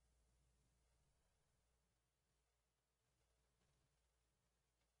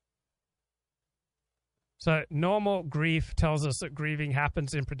 So normal grief tells us that grieving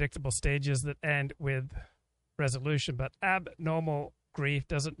happens in predictable stages that end with resolution, but abnormal grief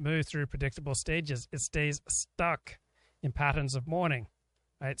doesn't move through predictable stages. It stays stuck in patterns of mourning.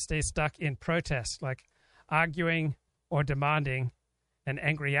 Right? It stays stuck in protest, like arguing or demanding and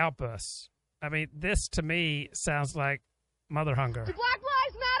angry outbursts. I mean, this to me sounds like mother hunger. Do Black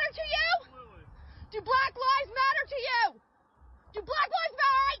Lives Matter to you? Do Black Lives Matter to you? Do Black Lives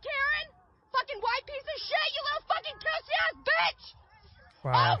Matter, all right, Karen? Fucking white piece of shit, you little fucking pussy-ass bitch!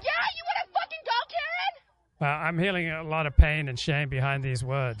 Wow. Oh, yeah? You want to fucking go, Karen? Well, I'm hearing a lot of pain and shame behind these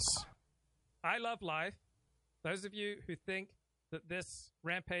words. I love life. Those of you who think that this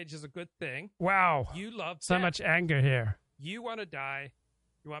rampage is a good thing. Wow. You love so death. much anger here. You want to die.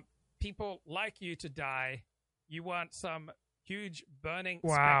 You want people like you to die. You want some huge burning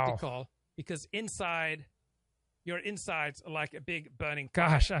spectacle because inside, your insides are like a big burning fire.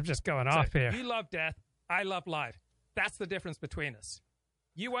 Gosh, I'm just going off here. You love death. I love life. That's the difference between us.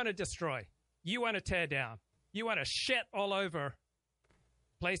 You want to destroy. You want to tear down. You want to shit all over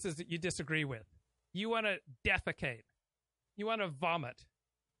places that you disagree with. You want to defecate. You want to vomit.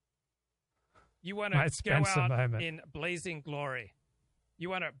 You want to go out in blazing glory. You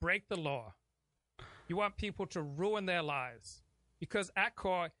want to break the law. You want people to ruin their lives. Because at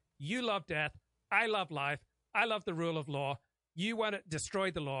core, you love death. I love life. I love the rule of law. You want to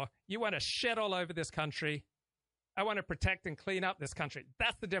destroy the law. You want to shit all over this country. I want to protect and clean up this country.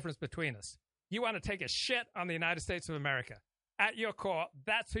 That's the difference between us. You want to take a shit on the United States of America. At your core,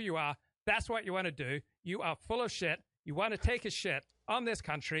 that's who you are. That's what you want to do. You are full of shit. You want to take a shit on this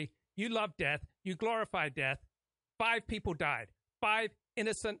country. You love death. You glorify death. 5 people died. 5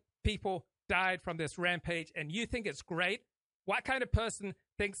 innocent people died from this rampage, and you think it's great? What kind of person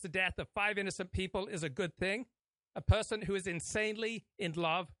thinks the death of 5 innocent people is a good thing? A person who is insanely in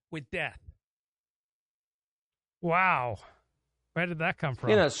love with death. Wow. Where did that come from?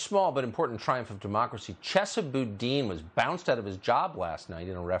 In a small but important triumph of democracy, Chesa Boudin was bounced out of his job last night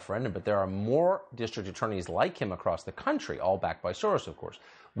in a referendum, but there are more district attorneys like him across the country, all backed by Soros, of course.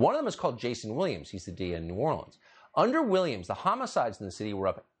 One of them is called Jason Williams. He's the DA in New Orleans. Under Williams, the homicides in the city were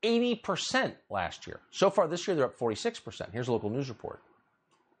up 80% last year. So far this year, they're up 46%. Here's a local news report.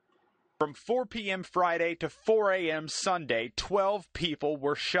 From 4 p.m. Friday to 4 a.m. Sunday, 12 people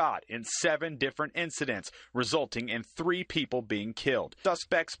were shot in 7 different incidents, resulting in 3 people being killed.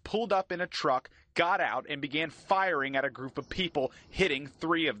 Suspects pulled up in a truck, got out, and began firing at a group of people, hitting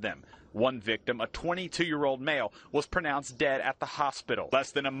 3 of them. One victim, a 22-year-old male, was pronounced dead at the hospital.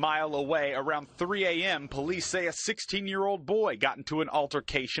 Less than a mile away, around 3 a.m., police say a 16-year-old boy got into an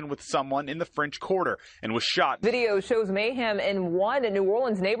altercation with someone in the French Quarter and was shot. Video shows mayhem in one New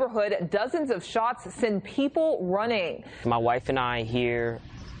Orleans neighborhood. Dozens of shots send people running. My wife and I hear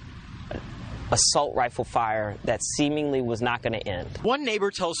assault rifle fire that seemingly was not going to end. One neighbor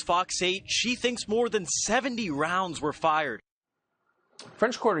tells Fox 8 she thinks more than 70 rounds were fired.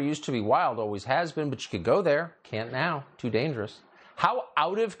 French Quarter used to be wild, always has been, but you could go there. Can't now. Too dangerous. How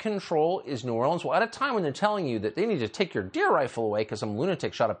out of control is New Orleans? Well, at a time when they're telling you that they need to take your deer rifle away because some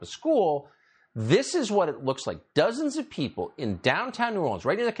lunatic shot up a school, this is what it looks like. Dozens of people in downtown New Orleans,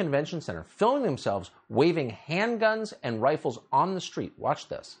 right near the convention center, filming themselves waving handguns and rifles on the street. Watch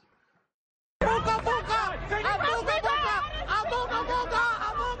this.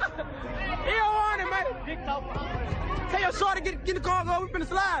 Tell your shorty get in the car, go. We finna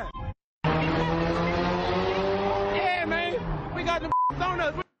slide. Yeah, man. We got the on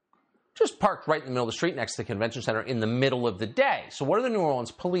us. Just parked right in the middle of the street next to the convention center in the middle of the day. So what are the New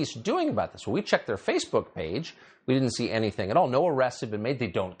Orleans police doing about this? Well, we checked their Facebook page. We didn't see anything at all. No arrests have been made. They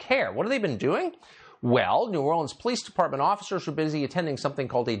don't care. What have they been doing? Well, New Orleans Police Department officers were busy attending something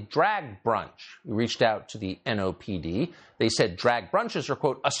called a drag brunch. We reached out to the NOPD. They said drag brunches are,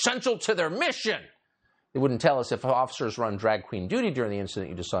 quote, essential to their mission. They wouldn't tell us if officers run drag queen duty during the incident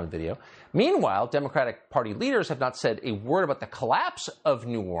you just saw in video. Meanwhile, Democratic Party leaders have not said a word about the collapse of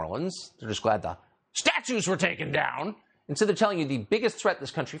New Orleans. They're just glad the statues were taken down. Instead, they're telling you the biggest threat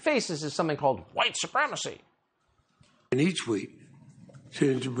this country faces is something called white supremacy. And each week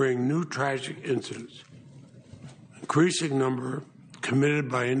seems to bring new tragic incidents, increasing number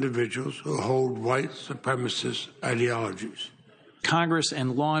committed by individuals who hold white supremacist ideologies. Congress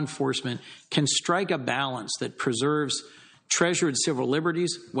and law enforcement can strike a balance that preserves treasured civil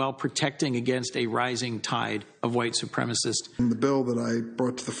liberties while protecting against a rising tide of white supremacists. The bill that I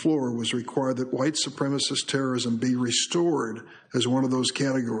brought to the floor was required that white supremacist terrorism be restored as one of those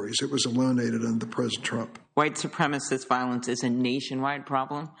categories. It was eliminated under President Trump. White supremacist violence is a nationwide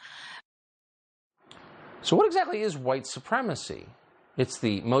problem. So what exactly is white supremacy? It's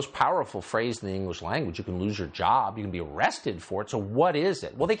the most powerful phrase in the English language. You can lose your job. You can be arrested for it. So what is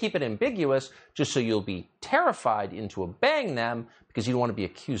it? Well, they keep it ambiguous just so you'll be terrified into obeying them because you don't want to be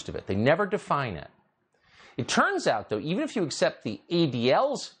accused of it. They never define it. It turns out, though, even if you accept the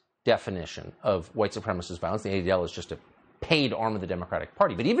ADL's definition of white supremacist violence, the ADL is just a paid arm of the Democratic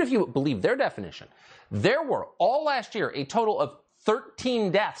Party, but even if you believe their definition, there were, all last year, a total of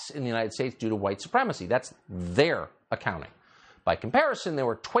 13 deaths in the United States due to white supremacy. That's their accounting. By comparison, there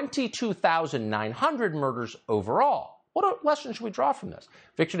were 22,900 murders overall. What lesson should we draw from this?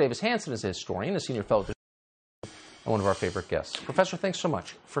 Victor Davis Hanson is a historian, a senior fellow, and one of our favorite guests. Professor, thanks so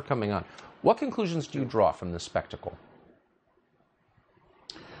much for coming on. What conclusions do you draw from this spectacle?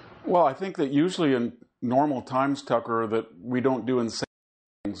 Well, I think that usually in normal times, Tucker, that we don't do insane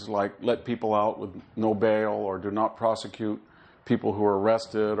things like let people out with no bail or do not prosecute people who are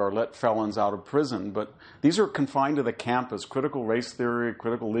arrested or let felons out of prison. But these are confined to the campus, critical race theory,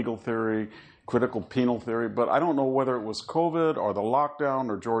 critical legal theory, critical penal theory. But I don't know whether it was COVID or the lockdown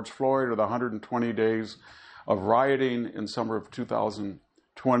or George Floyd or the 120 days of rioting in summer of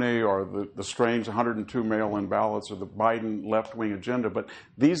 2020 or the strange 102 mail-in ballots or the Biden left-wing agenda. But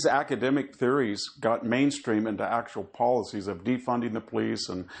these academic theories got mainstream into actual policies of defunding the police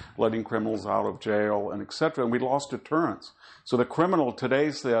and letting criminals out of jail and et cetera. And we lost deterrence. So the criminal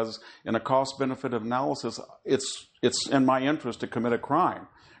today says, in a cost-benefit analysis, it's in my interest to commit a crime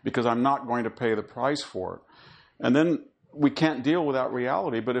because I'm not going to pay the price for it. And then we can't deal with that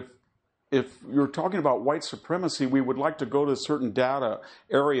reality. But if you're talking about white supremacy, we would like to go to certain data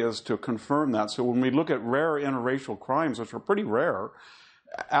areas to confirm that. So when we look at rare interracial crimes, which are pretty rare,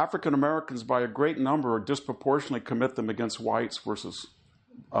 African Americans by a great number disproportionately commit them against whites versus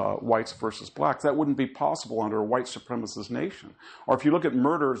blacks. That wouldn't be possible under a white supremacist nation. Or if you look at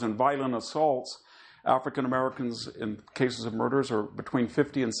murders and violent assaults, African Americans in cases of murders are between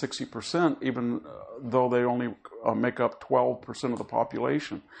 50 and 60%, even though they only make up 12% of the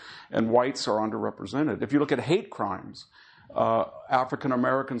population. And whites are underrepresented. If you look at hate crimes, African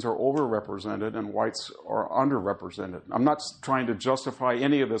Americans are overrepresented and whites are underrepresented. I'm not trying to justify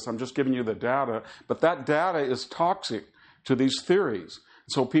any of this. I'm just giving you the data. But that data is toxic to these theories.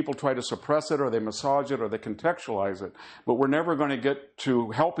 So people try to suppress it, or they massage it, or they contextualize it. But we're never going to get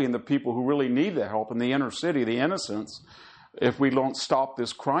to helping the people who really need the help in the inner city, the innocents, if we don't stop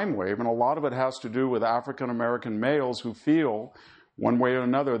this crime wave. And a lot of it has to do with African American males who feel, one way or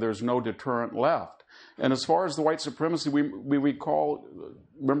another, there's no deterrent left. And as far as the white supremacy, we recall,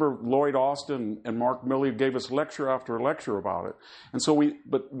 remember Lloyd Austin and Mark Milley gave us lecture after lecture about it. And so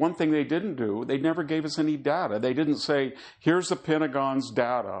but one thing they didn't do, they never gave us any data. They didn't say, here's the Pentagon's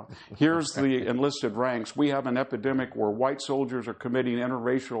data, here's the enlisted ranks. We have an epidemic where white soldiers are committing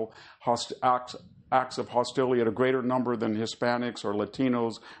interracial acts of hostility at a greater number than Hispanics or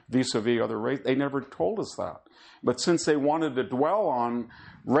Latinos vis-a-vis other races. They never told us that. But since they wanted to dwell on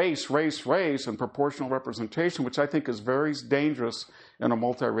race, and proportional representation, which I think is very dangerous in a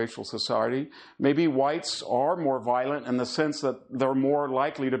multiracial society, maybe whites are more violent in the sense that they're more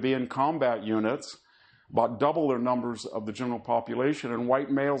likely to be in combat units, about double their numbers of the general population, and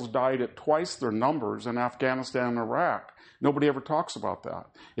white males died at twice their numbers in Afghanistan and Iraq. Nobody ever talks about that.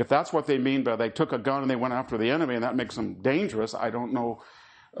 If that's what they mean by they took a gun and they went after the enemy and that makes them dangerous, I don't know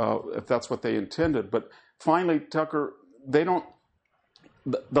if that's what they intended. But finally, Tucker,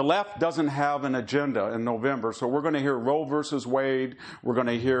 the left doesn't have an agenda in November, so we're going to hear Roe versus Wade, we're going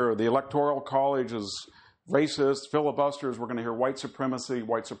to hear the Electoral College is racist, filibusters, we're going to hear white supremacy,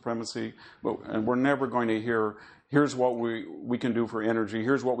 and we're never going to hear, here's what we can do for energy,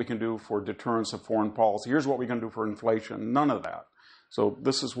 here's what we can do for deterrence of foreign policy, here's what we can do for inflation, none of that. So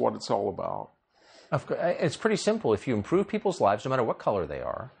this is what it's all about. Of course, it's pretty simple. If you improve people's lives, no matter what color they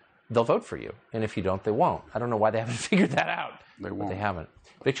are, they'll vote for you. And if you don't, they won't. I don't know why they haven't figured that out. They won't. But they haven't.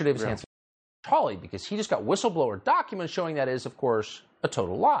 Victor Davis Hanson, Hawley, because he just got whistleblower documents showing that is, of course, a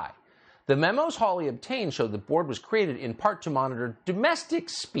total lie. The memos Hawley obtained showed the board was created in part to monitor domestic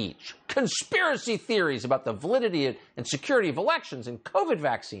speech, conspiracy theories about the validity and security of elections, and COVID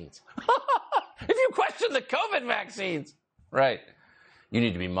vaccines. If you question the COVID vaccines, right, you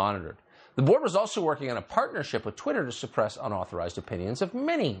need to be monitored. The board was also working on a partnership with Twitter to suppress unauthorized opinions of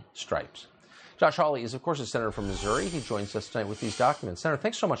many stripes. Josh Hawley is, of course, a senator from Missouri. He joins us tonight with these documents. Senator,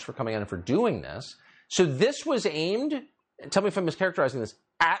 thanks so much for coming on and for doing this. So this was aimed, tell me if I'm mischaracterizing this,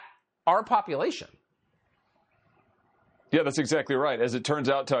 at our population. Yeah, that's exactly right. As it turns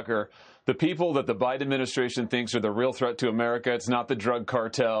out, Tucker, the people that the Biden administration thinks are the real threat to America, it's not the drug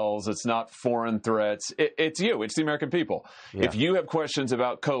cartels, it's not foreign threats, it's you, it's the American people. Yeah. If you have questions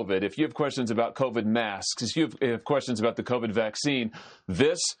about COVID, if you have questions about COVID masks, if you have questions about the COVID vaccine,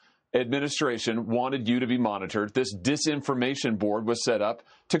 this administration wanted you to be monitored. This disinformation board was set up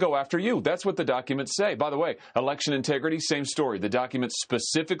to go after you. That's what the documents say. By the way, election integrity, same story. The documents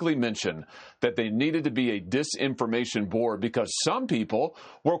specifically mention that they needed to be a disinformation board because some people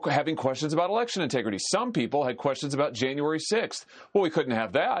were having questions about election integrity. Some people had questions about January 6th. Well, we couldn't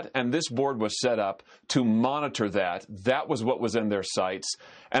have that, and this board was set up to monitor that. That was what was in their sights.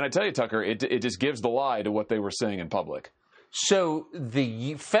 And I tell you, Tucker, it just gives the lie to what they were saying in public. So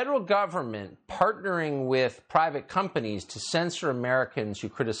the federal government partnering with private companies to censor Americans who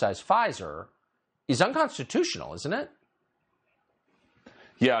criticize Pfizer is unconstitutional, isn't it?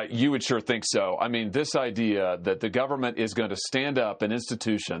 Yeah, you would sure think so. I mean, this idea that the government is going to stand up an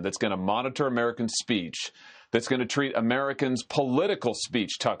institution that's going to monitor American speech, that's going to treat Americans' political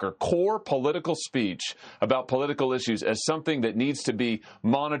speech, Tucker, core political speech about political issues as something that needs to be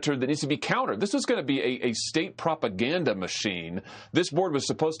monitored, that needs to be countered. This was going to be a state propaganda machine. This board was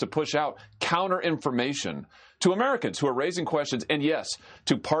supposed to push out counter information to Americans who are raising questions, and yes,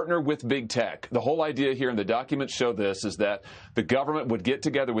 to partner with big tech. The whole idea here, and the documents show this, is that the government would get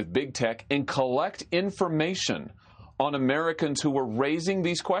together with big tech and collect information on Americans who were raising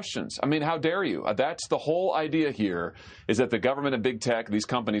these questions. I mean, how dare you? That's the whole idea here, is that the government and big tech, these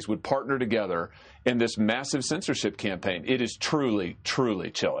companies, would partner together in this massive censorship campaign. It is truly,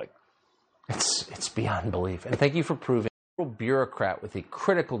 truly chilling. It's beyond belief. And thank you for proving a bureaucrat with a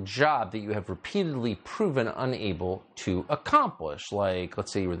critical job that you have repeatedly proven unable to accomplish. Like,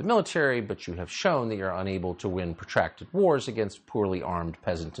 let's say you were the military, but you have shown that you're unable to win protracted wars against poorly armed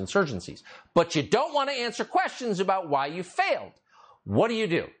peasant insurgencies. But you don't want to answer questions about why you failed. What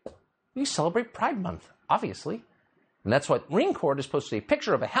do? You celebrate Pride Month, obviously. And that's why Marine Corps has posted a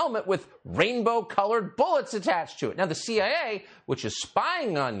picture of a helmet with rainbow-colored bullets attached to it. Now, the CIA, which is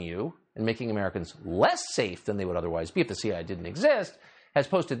spying on you and making Americans less safe than they would otherwise be if the CIA didn't exist, has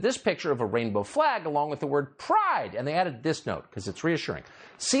posted this picture of a rainbow flag along with the word pride. And they added this note, because it's reassuring.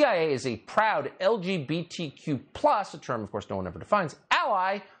 CIA is a proud LGBTQ+, a term, of course, no one ever defines,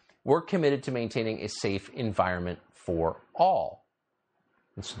 ally. We're committed to maintaining a safe environment for all.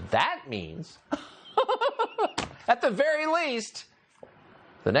 And so that means, at the very least,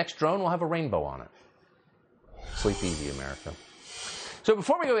 the next drone will have a rainbow on it. Sleep easy, America. So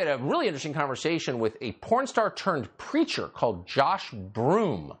before we go, we had a really interesting conversation with a porn star turned preacher called Josh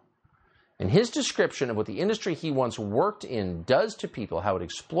Broom. And his description of what the industry he once worked in does to people, how it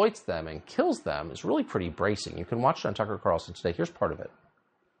exploits them and kills them, is really pretty bracing. You can watch it on Tucker Carlson today. Here's part of it.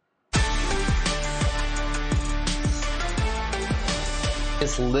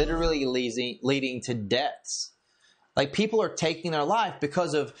 It's literally leading to deaths. Like, people are taking their life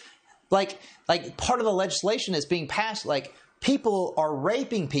because of, like part of the legislation that's being passed, like, people are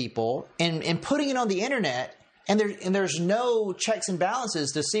raping people and putting it on the internet, and there's no checks and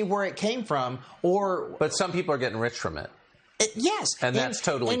balances to see where it came from. But some people are getting rich from it. Yes. And that's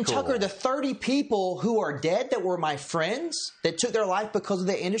totally cool. And Tucker, the 30 people who are dead that were my friends that took their life because of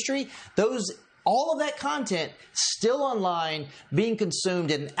the industry, all of that content still online being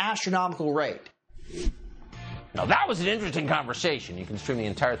consumed at an astronomical rate. Now, that was an interesting conversation. You can stream the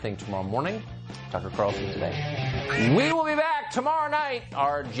entire thing tomorrow morning. Tucker Carlson Today. We will be back tomorrow night,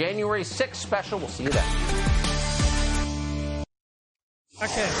 our January 6th special. We'll see you then.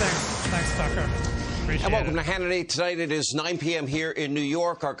 Okay, thanks, Tucker. And welcome to Hannity. Tonight it is 9 p.m. here in New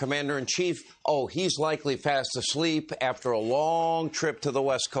York. Our commander-in-chief, he's likely fast asleep after a long trip to the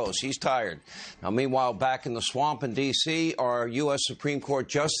West Coast. He's tired. Now, meanwhile, back in the swamp in D.C., our U.S. Supreme Court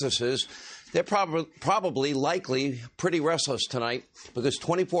justices, they're likely pretty restless tonight because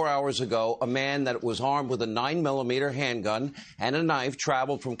 24 hours ago, a man that was armed with a 9mm handgun and a knife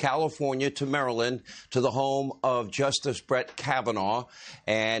traveled from California to Maryland to the home of Justice Brett Kavanaugh.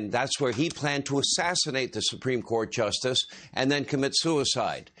 And that's where he planned to assassinate the Supreme Court justice and then commit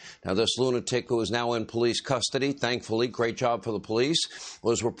suicide. Now, this lunatic, who is now in police custody, thankfully, great job for the police,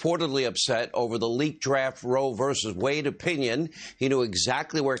 was reportedly upset over the leaked draft Roe versus Wade opinion. He knew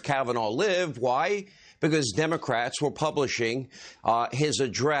exactly where Kavanaugh lived. Why? Because Democrats were publishing his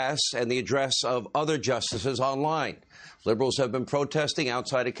address and the address of other justices online. Liberals have been protesting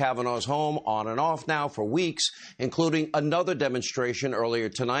outside of Kavanaugh's home on and off now for weeks, including another demonstration earlier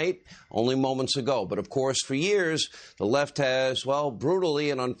tonight, only moments ago. But of course, for years, the left has, well,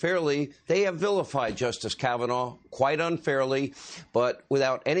 brutally and unfairly, they have vilified Justice Kavanaugh quite unfairly, but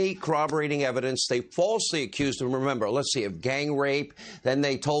without any corroborating evidence. They falsely accused him, remember, let's see, of gang rape. Then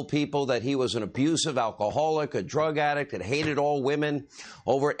they told people that he was an abusive alcoholic, a drug addict, that hated all women.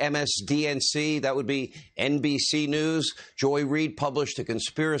 Over at MSDNC, that would be NBC News, Joy Reid published a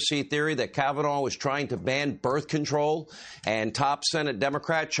conspiracy theory that Kavanaugh was trying to ban birth control, and top Senate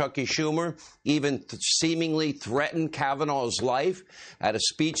Democrat Chucky Schumer even seemingly threatened Kavanaugh's life at a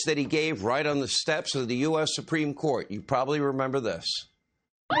speech that he gave right on the steps of the U.S. Supreme Court. You probably remember this.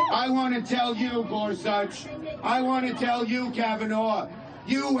 I want to tell you, Gorsuch, I want to tell you, Kavanaugh,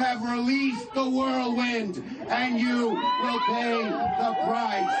 you have released the whirlwind, and you will pay the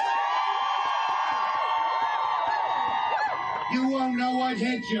price. You won't know what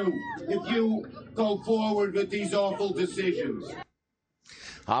hit you if you go forward with these awful decisions.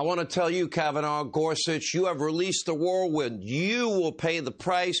 I want to tell you, Kavanaugh, Gorsuch, you have released the whirlwind. You will pay the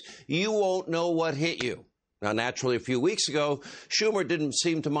price. You won't know what hit you. Now, naturally, a few weeks ago, Schumer didn't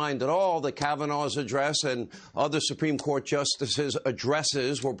seem to mind at all that Kavanaugh's address and other Supreme Court justices'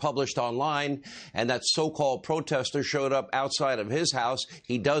 addresses were published online, and that so-called protester showed up outside of his house.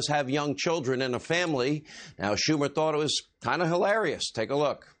 He does have young children and a family. Now, Schumer thought it was kind of hilarious. Take a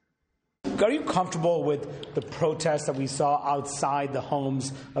look. Are you comfortable with the protests that we saw outside the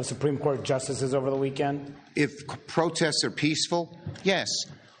homes of Supreme Court justices over the weekend? If protests are peaceful, yes.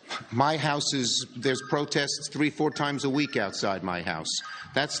 My house there's protests 3-4 times a week outside my house.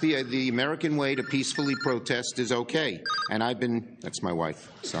 That's the American way to peacefully protest is okay. And that's my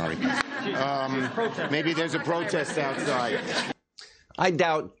wife, sorry. Maybe there's a protest outside. I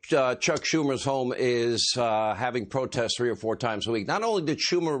doubt Chuck Schumer's home is having protests 3 or 4 times a week. Not only did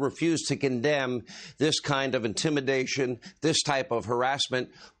Schumer refuse to condemn this kind of intimidation, this type of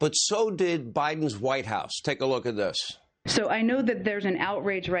harassment, but so did Biden's White House. Take a look at this. So I know that there's an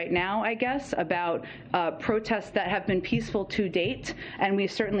outrage right now, I guess, about protests that have been peaceful to date, and we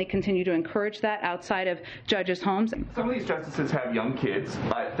certainly continue to encourage that outside of judges' homes. Some of these justices have young kids.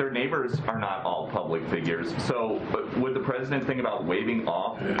 Their neighbors are not all public figures. So would the president think about waving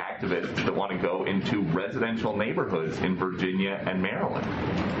off activists that want to go into residential neighborhoods in Virginia and Maryland?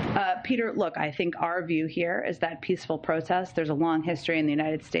 Peter, look, I think our view here is that peaceful protest, there's a long history in the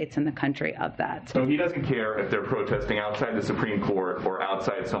United States and the country of that. So he doesn't care if they're protesting outside the Supreme Court or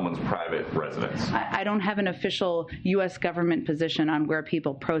outside someone's private residence? I don't have an official U.S. government position on where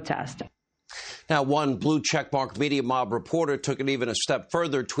people protest. Now, one blue checkmark Media Mob reporter took it even a step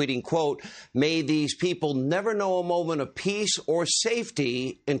further, tweeting, quote, "May these people never know a moment of peace or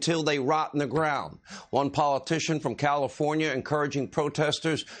safety until they rot in the ground." One politician from California encouraging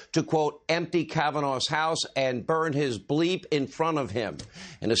protesters to, quote, "empty Kavanaugh's house and burn his bleep in front of him."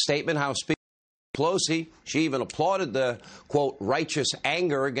 In a statement, House Speaker Pelosi, she even applauded the, quote, righteous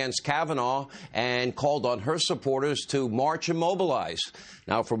anger against Kavanaugh and called on her supporters to march and mobilize.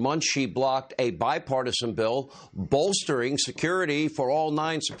 Now, for months, she blocked a bipartisan bill bolstering security for all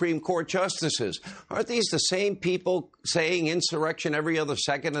 9 Supreme Court justices. Aren't these the same people saying insurrection every other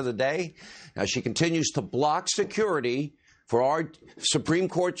second of the day? Now, she continues to block security for our Supreme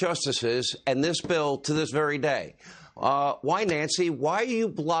Court justices and this bill to this very day. Why, Nancy? Why are you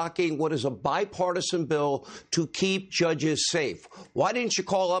blocking what is a bipartisan bill to keep judges safe? Why didn't you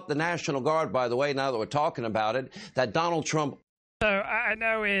call up the National Guard, by the way, now that we're talking about it, that Donald Trump... So I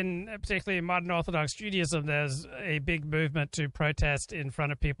know particularly in modern Orthodox Judaism, there's a big movement to protest in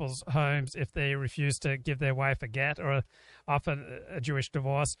front of people's homes if they refuse to give their wife a get, or often a Jewish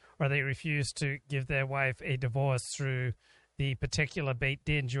divorce, or they refuse to give their wife a divorce through the particular Beit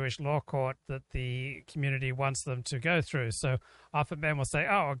Din Jewish law court that the community wants them to go through. So often men will say,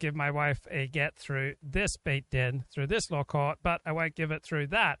 oh, I'll give my wife a get through this Beit Din, through this law court, but I won't give it through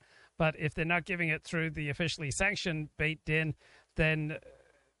that. But if they're not giving it through the officially sanctioned Beit Din, then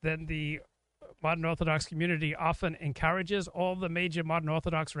the modern Orthodox community often encourages all the major modern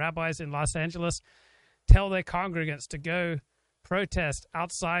Orthodox rabbis in Los Angeles tell their congregants to go protest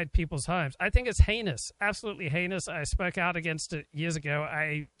outside people's homes. I think it's heinous, absolutely heinous. I spoke out against it years ago.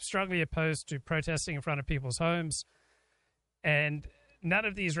 I strongly opposed to protesting in front of people's homes, and none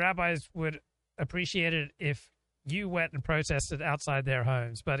of these rabbis would appreciate it if you went and protested outside their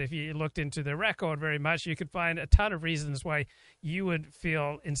homes. But if you looked into the record very much, you could find a ton of reasons why you would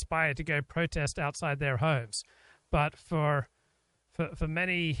feel inspired to go protest outside their homes. But for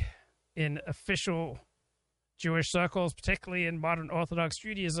many in official Jewish circles, particularly in modern Orthodox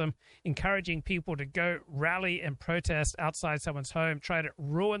Judaism, encouraging people to go rally and protest outside someone's home, try to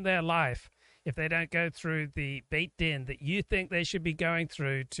ruin their life if they don't go through the Beit Din that you think they should be going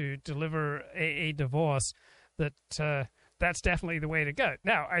through to deliver a divorce, that's definitely the way to go.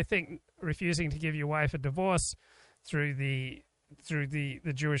 Now, I think refusing to give your wife a divorce through the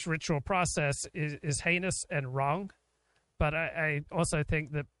Jewish ritual process is heinous and wrong, but I also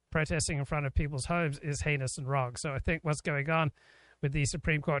think that protesting in front of people's homes is heinous and wrong. So I think what's going on with the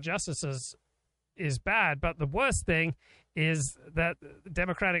Supreme Court justices is bad, but the worst thing is that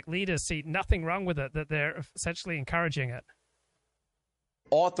Democratic leaders see nothing wrong with it, that they're essentially encouraging it.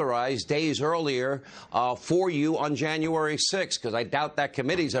 Authorized days earlier for you on January 6th, because I doubt that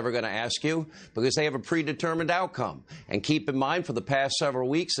committee's ever going to ask you, because they have a predetermined outcome. And keep in mind, for the past several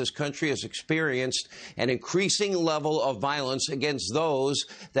weeks, this country has experienced an increasing level of violence against those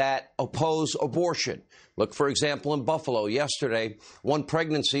that oppose abortion. Look, for example, in Buffalo yesterday, one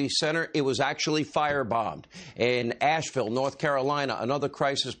pregnancy center, it was actually firebombed. In Asheville, North Carolina, another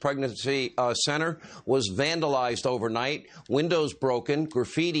crisis pregnancy center was vandalized overnight, windows broken,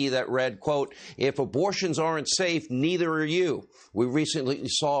 graffiti that read, quote, "If abortions aren't safe, neither are you." We recently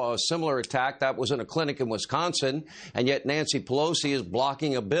saw a similar attack that was in a clinic in Wisconsin, and yet Nancy Pelosi is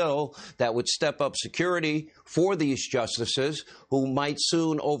blocking a bill that would step up security for these justices who might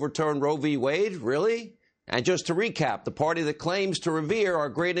soon overturn Roe v. Wade. Really? And just to recap, the party that claims to revere our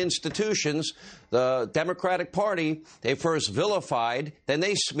great institutions, the Democratic Party, they first vilified, then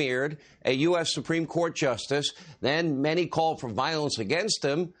they smeared a U.S. Supreme Court justice. Then many called for violence against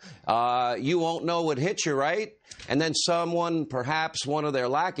him. You won't know what hit you, right? And then someone, perhaps one of their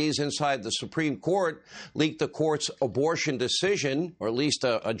lackeys inside the Supreme Court, leaked the court's abortion decision, or at least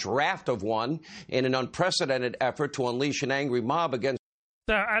a draft of one, in an unprecedented effort to unleash an angry mob against.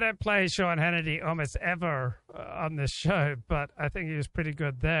 So I don't play Sean Hannity almost ever on this show, but I think he was pretty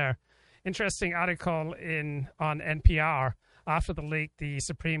good there. Interesting article on NPR. After the leak, the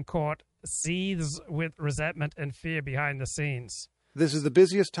Supreme Court seethes with resentment and fear behind the scenes. This is the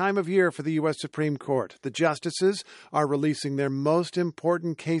busiest time of year for the U.S. Supreme Court. The justices are releasing their most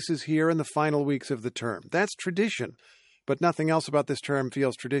important cases here in the final weeks of the term. That's tradition. But nothing else about this term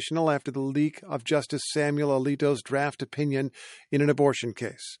feels traditional after the leak of Justice Samuel Alito's draft opinion in an abortion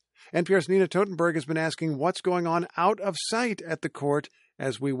case. NPR's Nina Totenberg has been asking what's going on out of sight at the court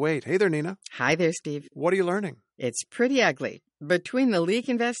as we wait. Hey there, Nina. Hi there, Steve. What are you learning? It's pretty ugly. Between the leak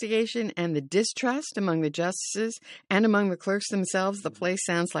investigation and the distrust among the justices and among the clerks themselves, the place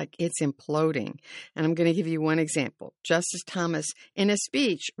sounds like it's imploding. And I'm going to give you one example. Justice Thomas, in a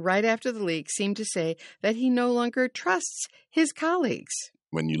speech right after the leak, seemed to say that he no longer trusts his colleagues.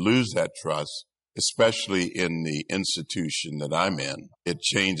 When you lose that trust, especially in the institution that I'm in, it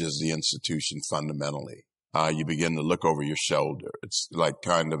changes the institution fundamentally. You begin to look over your shoulder. It's like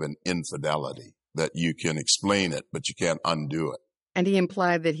kind of an infidelity that you can explain it, but you can't undo it. And he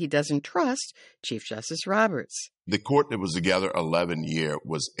implied that he doesn't trust Chief Justice Roberts. The court that was together 11 years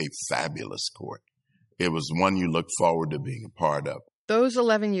was a fabulous court. It was one you look forward to being a part of. Those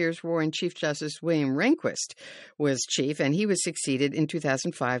 11 years were when Chief Justice William Rehnquist was chief, and he was succeeded in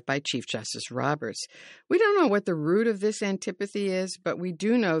 2005 by Chief Justice Roberts. We don't know what the root of this antipathy is, but we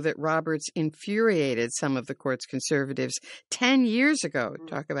do know that Roberts infuriated some of the court's conservatives 10 years ago,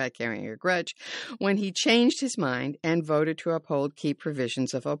 talk about carrying a grudge, when he changed his mind and voted to uphold key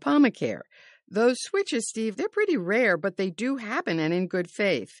provisions of Obamacare. Those switches, Steve, they're pretty rare, but they do happen and in good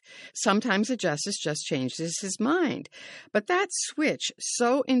faith. Sometimes a justice just changes his mind. But that switch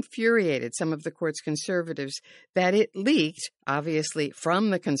so infuriated some of the court's conservatives that it leaked, obviously from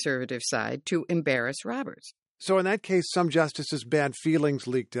the conservative side, to embarrass Roberts. So in that case, some justices' bad feelings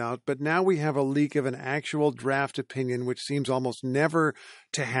leaked out, but now we have a leak of an actual draft opinion, which seems almost never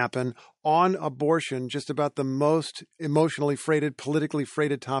to happen, on abortion, just about the most emotionally freighted, politically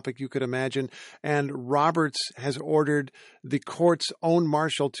freighted topic you could imagine. And Roberts has ordered the court's own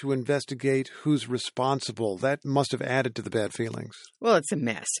marshal to investigate who's responsible. That must have added to the bad feelings. Well, it's a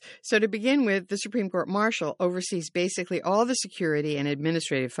mess. So to begin with, the Supreme Court marshal oversees basically all the security and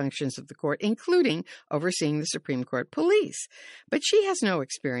administrative functions of the court, including overseeing the Supreme Court police. But she has no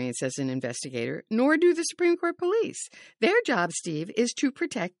experience as an investigator, nor do the Supreme Court police. Their job, Steve, is to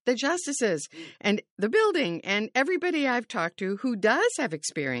protect the justices and the building. And everybody I've talked to who does have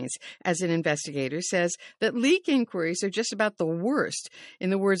experience as an investigator says that leak inquiries are just about the worst. In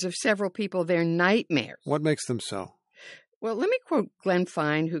the words of several people, they're nightmares. What makes them so? Well, let me quote Glenn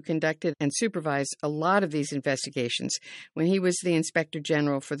Fine, who conducted and supervised a lot of these investigations when he was the Inspector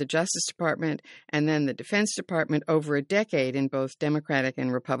General for the Justice Department and then the Defense Department over a decade in both Democratic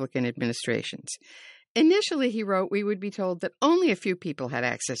and Republican administrations. Initially, he wrote, we would be told that only a few people had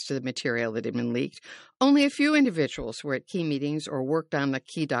access to the material that had been leaked. Only a few individuals were at key meetings or worked on the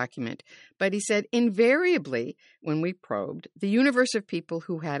key document. But he said, invariably, when we probed, the universe of people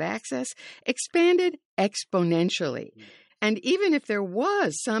who had access expanded exponentially. And even if there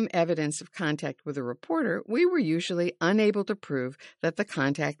was some evidence of contact with a reporter, we were usually unable to prove that the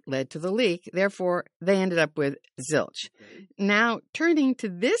contact led to the leak. Therefore, they ended up with zilch. Now, turning to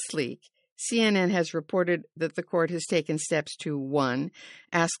this leak, CNN has reported that the court has taken steps to, 1,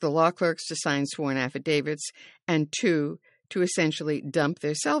 ask the law clerks to sign sworn affidavits, and 2, to essentially dump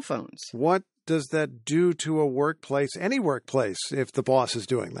their cell phones. What does that do to a workplace, any workplace, if the boss is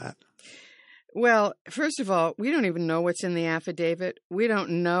doing that? Well, first of all, we don't even know what's in the affidavit. We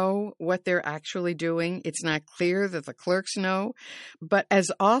don't know what they're actually doing. It's not clear that the clerks know. But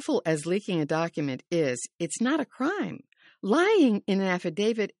as awful as leaking a document is, it's not a crime. Lying in an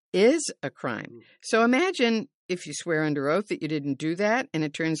affidavit is a crime. So imagine if you swear under oath that you didn't do that, and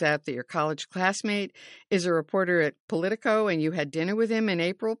it turns out that your college classmate is a reporter at Politico and you had dinner with him in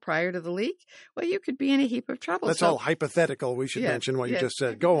April prior to the leak. Well, you could be in a heap of trouble. That's all hypothetical. We should mention what you just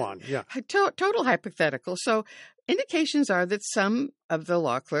said. Go on. Yeah. Total hypothetical. So indications are that some of the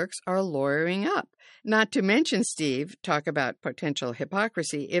law clerks are lawyering up. Not to mention, Steve, talk about potential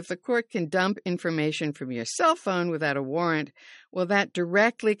hypocrisy. If the court can dump information from your cell phone without a warrant, well, that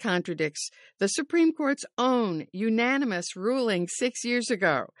directly contradicts the Supreme Court's own unanimous ruling 6 years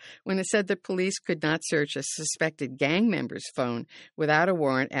ago when it said that police could not search a suspected gang member's phone without a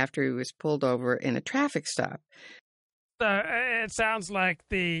warrant after he was pulled over in a traffic stop. So it sounds like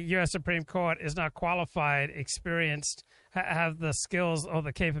the U.S. Supreme Court is not qualified, experienced, have the skills or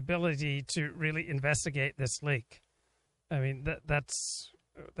the capability to really investigate this leak. I mean, that's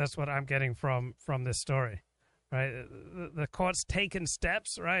what I'm getting from this story, right? The court's taken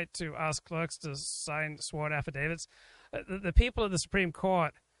steps, right, to ask clerks to sign sworn affidavits. The people of the Supreme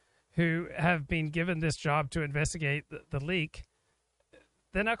Court who have been given this job to investigate the leak,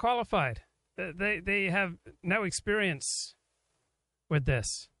 they're not qualified. They have no experience with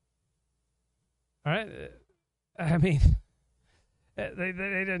this. All right? I mean,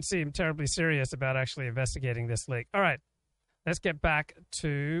 they don't seem terribly serious about actually investigating this leak. All right. Let's get back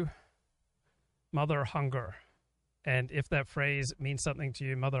to mother hunger. And if that phrase means something to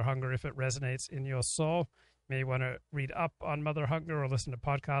you, mother hunger, if it resonates in your soul, you may want to read up on mother hunger or listen to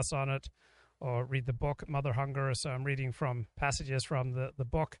podcasts on it or read the book Mother Hunger. So I'm reading from passages from the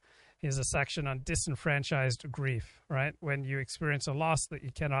book. Here's a section on disenfranchised grief, right? When you experience a loss that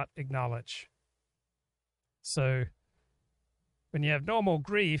you cannot acknowledge. So when you have normal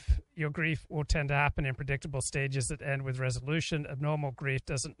grief, your grief will tend to happen in predictable stages that end with resolution. Abnormal grief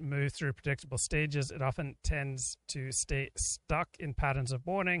doesn't move through predictable stages. It often tends to stay stuck in patterns of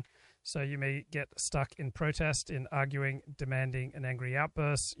mourning. So you may get stuck in protest, in arguing, demanding an angry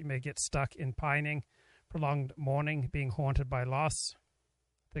outburst. You may get stuck in pining, prolonged mourning, being haunted by loss.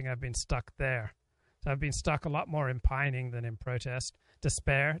 I think I've been stuck there. So I've been stuck a lot more in pining than in protest.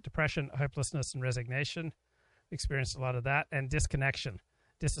 Despair, depression, hopelessness, and resignation. Experienced a lot of that. And disconnection,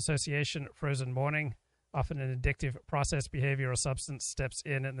 disassociation, frozen mourning. Often an addictive process, behavior, or substance steps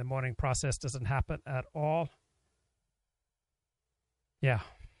in and the mourning process doesn't happen at all. Yeah,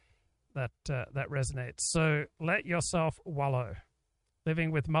 that resonates. So let yourself wallow.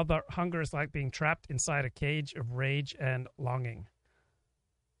 Living with mother hunger is like being trapped inside a cage of rage and longing.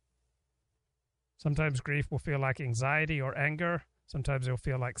 Sometimes grief will feel like anxiety or anger. Sometimes it will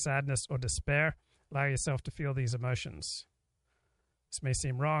feel like sadness or despair. Allow yourself to feel these emotions. This may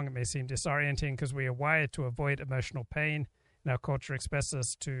seem wrong. It may seem disorienting because we are wired to avoid emotional pain. And our culture expects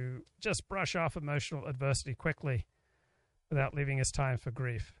us to just brush off emotional adversity quickly without leaving us time for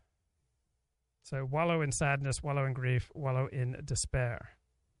grief. So wallow in sadness, wallow in grief, wallow in despair.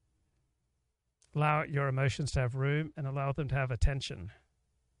 Allow your emotions to have room and allow them to have attention.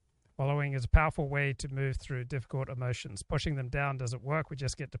 Wallowing is a powerful way to move through difficult emotions. Pushing them down doesn't work. We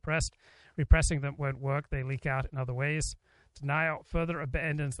just get depressed. Repressing them won't work. They leak out in other ways. Denial further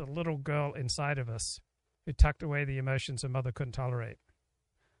abandons the little girl inside of us who tucked away the emotions her mother couldn't tolerate.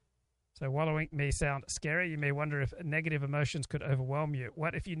 So wallowing may sound scary. You may wonder if negative emotions could overwhelm you.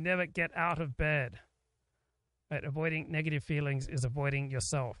 What if you never get out of bed? Right? Avoiding negative feelings is avoiding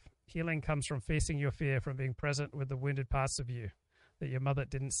yourself. Healing comes from facing your fear, from being present with the wounded parts of you that your mother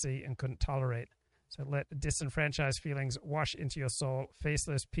didn't see and couldn't tolerate. So let disenfranchised feelings wash into your soul. Face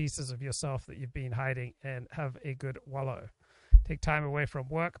those pieces of yourself that you've been hiding and have a good wallow. Take time away from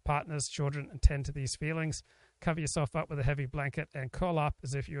work, partners, children, and tend to these feelings. Cover yourself up with a heavy blanket and curl up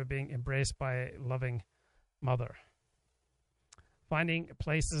as if you were being embraced by a loving mother. Finding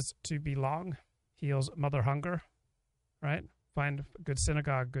places to belong. heals mother hunger, right? Find a good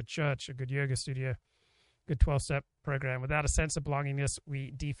synagogue, good church, a good yoga studio, good 12-step program. Without a sense of belongingness,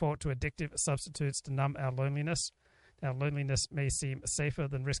 we default to addictive substitutes to numb our loneliness. Now, loneliness may seem safer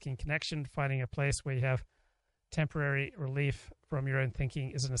than risking connection. Finding a place where you have temporary relief from your own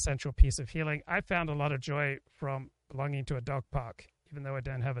thinking is an essential piece of healing. I found a lot of joy from belonging to a dog park, even though I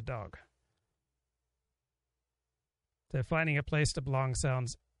don't have a dog. So finding a place to belong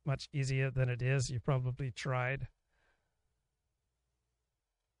sounds much easier than it is. You've probably tried.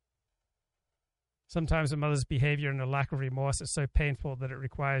 Sometimes a mother's behavior and a lack of remorse is so painful that it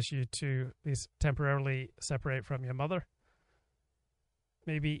requires you to at least temporarily separate from your mother.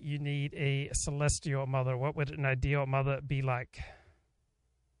 Maybe you need a celestial mother. What would an ideal mother be like?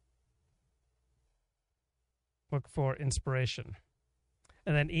 Look for inspiration.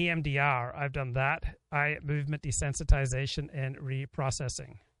 And then EMDR, I've done that. Eye movement desensitization and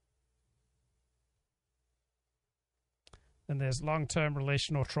reprocessing. And there's long-term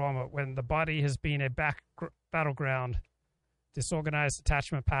relational trauma. When the body has been a battleground, disorganized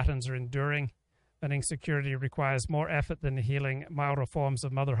attachment patterns are enduring. Earning security requires more effort than healing milder forms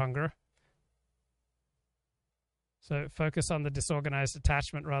of mother hunger. So focus on the disorganized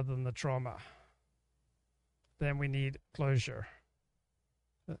attachment rather than the trauma. Then we need closure.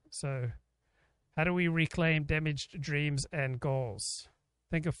 So how do we reclaim damaged dreams and goals?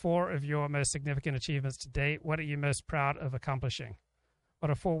 Think of 4 of your most significant achievements to date. What are you most proud of accomplishing? What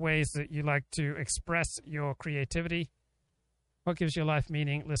are 4 ways that you like to express your creativity? What gives your life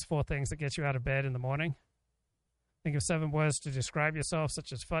meaning? List 4 things that get you out of bed in the morning. Think of 7 words to describe yourself,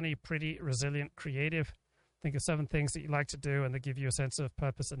 such as funny, pretty, resilient, creative. Think of 7 things that you like to do and that give you a sense of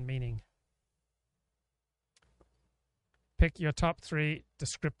purpose and meaning. Pick your top 3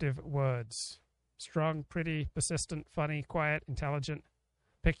 descriptive words. Strong, pretty, persistent, funny, quiet, intelligent.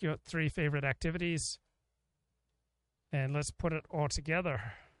 Pick your 3 favorite activities. And let's put it all together.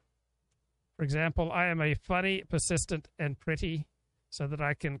 For example, I am a funny, persistent, and pretty so that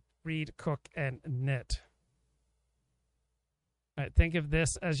I can read, cook, and knit. All right, think of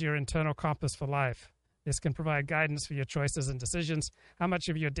this as your internal compass for life. This can provide guidance for your choices and decisions. How much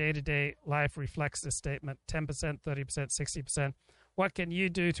of your day-to-day life reflects this statement? 10%, 30%, 60%. What can you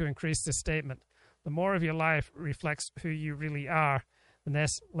do to increase this statement? The more of your life reflects who you really are, the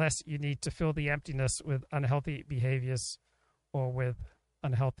less you need to fill the emptiness with unhealthy behaviors or with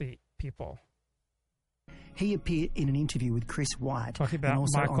unhealthy people. He appeared in an interview with Chris White and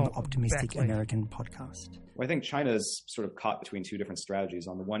also on the Optimistic American podcast. Well, I think China is sort of caught between 2 different strategies.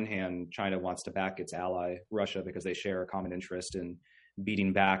 On the one hand, China wants to back its ally, Russia, because they share a common interest in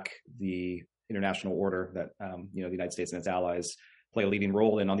beating back the international order that the United States and its allies play a leading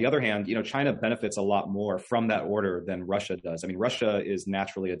role in. On the other hand, China benefits a lot more from that order than Russia does. I mean, Russia is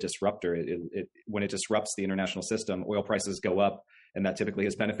naturally a disruptor. When it disrupts the international system, oil prices go up, and that typically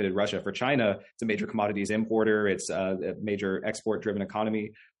has benefited Russia. For China, it's a major commodities importer. It's a major export-driven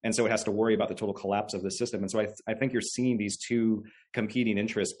economy. And so it has to worry about the total collapse of the system. And so I think you're seeing these 2 competing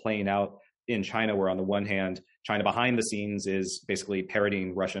interests playing out in China, where on the one hand, China behind the scenes is basically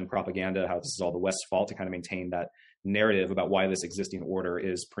parroting Russian propaganda, how this is all the West's fault, to kind of maintain that narrative about why this existing order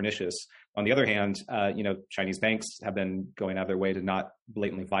is pernicious. On the other hand, Chinese banks have been going out of their way to not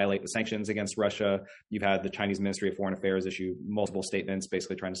blatantly violate the sanctions against Russia. You've had the Chinese Ministry of Foreign Affairs issue multiple statements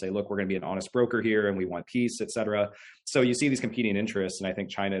basically trying to say, look, we're going to be an honest broker here and we want peace, et cetera. So you see these competing interests, and I think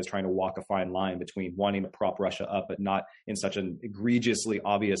China is trying to walk a fine line between wanting to prop Russia up, but not in such an egregiously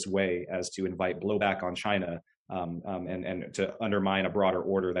obvious way as to invite blowback on China. And to undermine a broader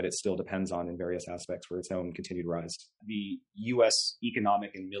order that it still depends on in various aspects for its own continued rise. The U.S.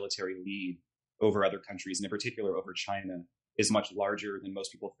 economic and military lead over other countries, and in particular over China, is much larger than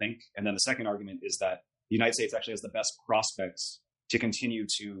most people think. And then the second argument is that the United States actually has the best prospects to continue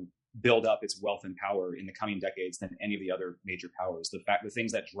to build up its wealth and power in the coming decades than any of the other major powers. The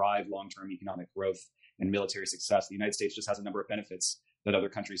things that drive long-term economic growth and military success, the United States just has a number of benefits that other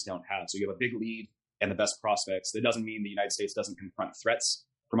countries don't have. So you have a big lead and the best prospects. That doesn't mean the United States doesn't confront threats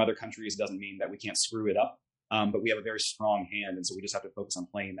from other countries. It doesn't mean that we can't screw it up. But we have a very strong hand, and so we just have to focus on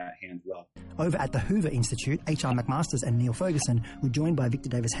playing that hand well. Over at the Hoover Institute, H.R. McMasters and Neil Ferguson were joined by Victor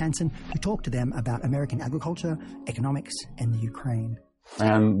Davis Hanson, who talked to them about American agriculture, economics, and the Ukraine.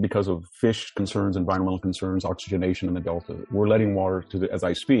 And because of fish concerns, environmental concerns, oxygenation in the Delta, we're letting water, as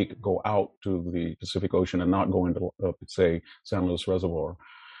I speak, go out to the Pacific Ocean and not go into, say, San Luis Reservoir.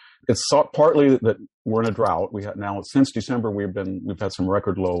 It's partly that we're in a drought. We have now, since December, we've had some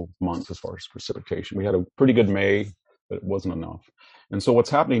record low months as far as precipitation. We had a pretty good May, but it wasn't enough. And so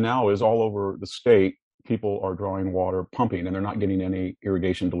what's happening now is all over the state, people are drawing water, pumping, and they're not getting any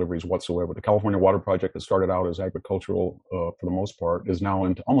irrigation deliveries whatsoever. The California Water Project that started out as agricultural for the most part is now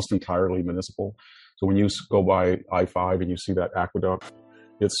almost entirely municipal. So when you go by I-5 and you see that aqueduct,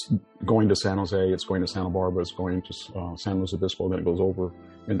 it's going to San Jose, it's going to Santa Barbara, it's going to San Luis Obispo, then it goes over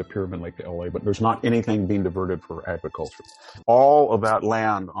into Pyramid Lake to LA, but there's not anything being diverted for agriculture. All of that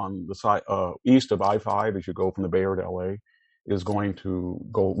land on the side east of I-5 as you go from the Bay Area to LA is going to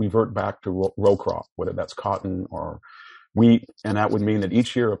revert back to row crop, whether that's cotton or wheat, and that would mean that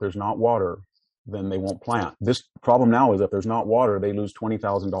each year if there's not water, then they won't plant. This problem now is if there's not water, they lose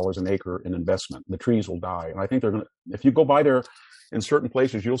 $20,000 an acre in investment. The trees will die. And I think they're going to, if you go by there in certain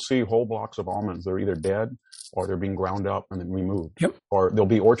places, you'll see whole blocks of almonds. They're either dead or they're being ground up and then removed. Yep. Or there'll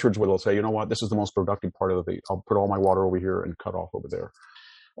be orchards where they'll say, you know what, this is the most productive part of I'll put all my water over here and cut off over there.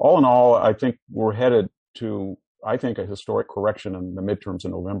 All in all, I think we're headed to, a historic correction in the midterms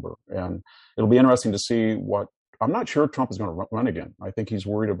in November. And it'll be interesting to see I'm not sure Trump is going to run again. I think he's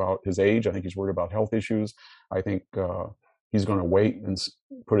worried about his age. I think he's worried about health issues. I think he's going to wait and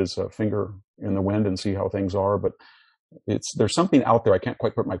put his finger in the wind and see how things are. But there's something out there. I can't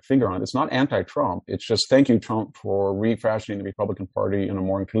quite put my finger on it. It's not anti-Trump. It's just thank you, Trump, for refashioning the Republican Party in a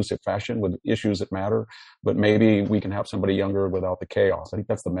more inclusive fashion with issues that matter. But maybe we can have somebody younger without the chaos. I think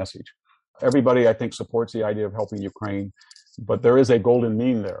that's the message. Everybody, I think, supports the idea of helping Ukraine, but there is a golden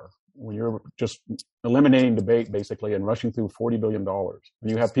mean there. When you're just eliminating debate, basically, and rushing through $40 billion, and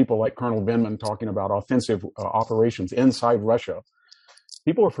you have people like Colonel Vindman talking about offensive operations inside Russia,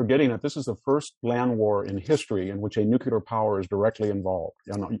 people are forgetting that this is the first land war in history in which a nuclear power is directly involved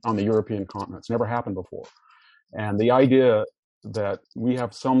on the European continent. It's never happened before. And the idea that we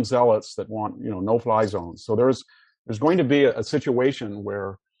have some zealots that want, no-fly zones. So there's going to be a situation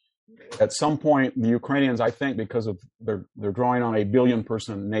where at some point, the Ukrainians, I think, because of they're drawing on a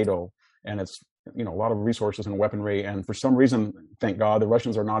billion-person NATO, and it's a lot of resources and weaponry, and for some reason, thank God, the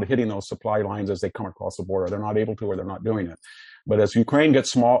Russians are not hitting those supply lines as they come across the border. They're not able to, or they're not doing it. But as Ukraine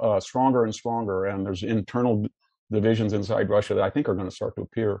gets stronger and stronger, and there's internal divisions inside Russia that I think are going to start to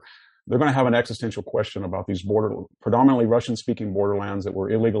appear, they're going to have an existential question about these predominantly Russian-speaking borderlands that were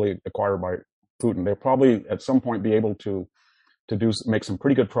illegally acquired by Putin. They'll probably at some point be able to make some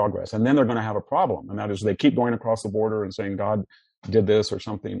pretty good progress. And then they're going to have a problem. And that is they keep going across the border and saying God did this or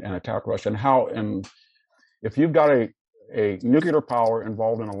something and attack Russia. And if you've got a nuclear power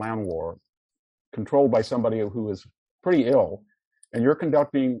involved in a land war controlled by somebody who is pretty ill, and you're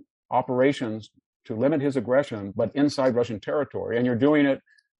conducting operations to limit his aggression, but inside Russian territory, and you're doing it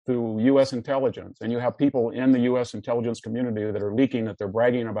through U.S. intelligence, and you have people in the U.S. intelligence community that are leaking that they're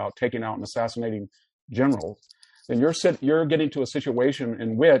bragging about taking out and assassinating generals, then you're getting to a situation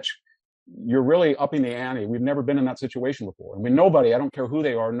in which you're really upping the ante. We've never been in that situation before. I mean, nobody, I don't care who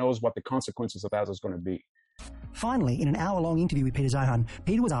they are, knows what the consequences of that is going to be. Finally, in an hour-long interview with Peter Zeihan,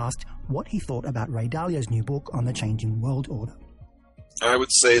 Peter was asked what he thought about Ray Dalio's new book on the changing world order. I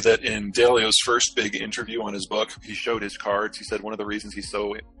would say that in Dalio's first big interview on his book, he showed his cards. He said one of the reasons he's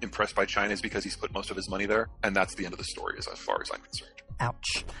so impressed by China is because he's put most of his money there, and that's the end of the story as far as I'm concerned.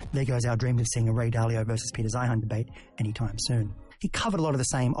 Ouch. There goes our dream of seeing a Ray Dalio versus Peter Zeihan debate anytime soon. He covered a lot of the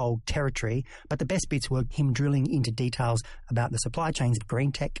same old territory, but the best bits were him drilling into details about the supply chains of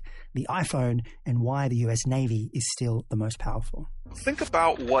green tech, the iPhone, and why the US Navy is still the most powerful. Think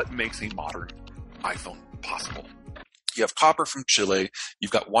about what makes a modern iPhone possible. You have copper from Chile.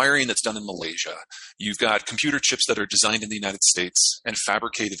 You've got wiring that's done in Malaysia. You've got computer chips that are designed in the United States and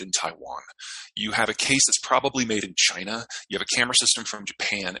fabricated in Taiwan. You have a case that's probably made in China. You have a camera system from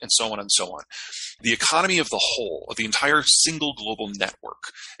Japan, and so on and so on. The economy of the whole, of the entire single global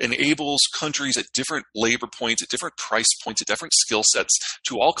network, enables countries at different labor points, at different price points, at different skill sets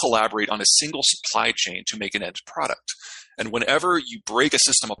to all collaborate on a single supply chain to make an end product. And whenever you break a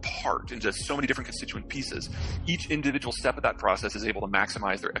system apart into so many different constituent pieces, each individual step of that process is able to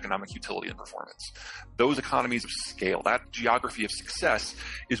maximize their economic utility and performance. Those economies of scale, that geography of success,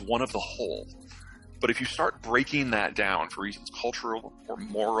 is one of the whole. But if you start breaking that down for reasons cultural or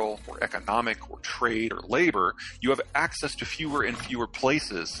moral or economic or trade or labor, you have access to fewer and fewer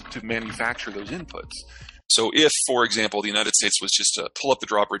places to manufacture those inputs. So if, for example, the United States was just to pull up the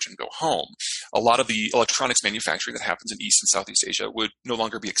drawbridge and go home, a lot of the electronics manufacturing that happens in East and Southeast Asia would no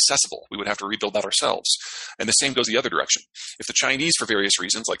longer be accessible. We would have to rebuild that ourselves. And the same goes the other direction. If the Chinese, for various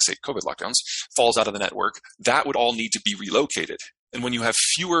reasons, like, say, COVID lockdowns, falls out of the network, that would all need to be relocated. And when you have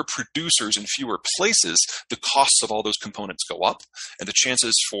fewer producers in fewer places, the costs of all those components go up, and the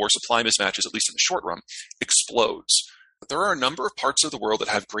chances for supply mismatches, at least in the short run, explodes. But there are a number of parts of the world that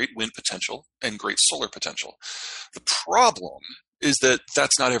have great wind potential and great solar potential. The problem is that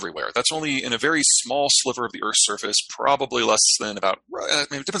that's not everywhere. That's only in a very small sliver of the Earth's surface, probably less than about,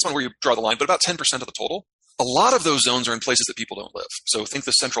 it depends on where you draw the line, but about 10% of the total. A lot of those zones are in places that people don't live. So think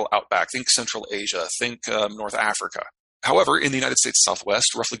the central outback, think Central Asia, think North Africa. However, in the United States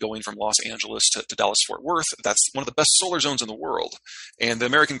Southwest, roughly going from Los Angeles to Dallas-Fort Worth, that's one of the best solar zones in the world. And the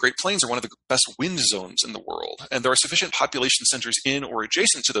American Great Plains are one of the best wind zones in the world. And there are sufficient population centers in or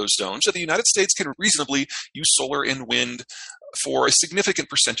adjacent to those zones that the United States can reasonably use solar and wind for a significant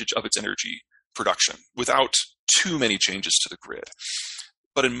percentage of its energy production without too many changes to the grid.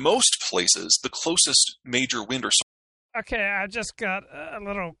 But in most places, the closest major wind or solar... Okay, I just got a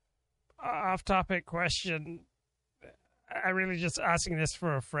little off-topic question. I'm really just asking this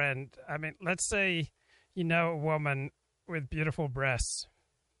for a friend. I mean, let's say you know a woman with beautiful breasts,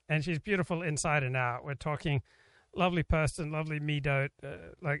 and she's beautiful inside and out. We're talking lovely person, lovely midot,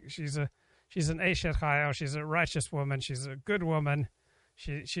 like she's an Eshet Chayil, she's a righteous woman, she's a good woman,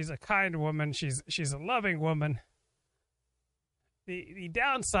 she's a kind woman, she's a loving woman. The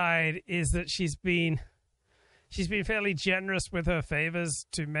downside is that she's been fairly generous with her favors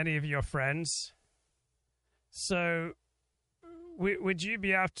to many of your friends. So would you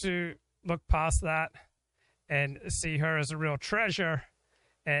be able to look past that and see her as a real treasure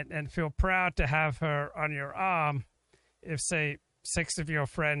and feel proud to have her on your arm if, say, 6 of your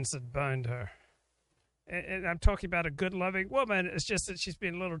friends had burned her? And I'm talking about a good, loving woman. It's just that she's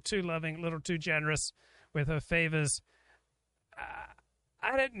been a little too loving, a little too generous with her favors.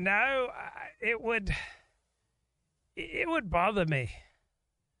 I don't know. It would bother me.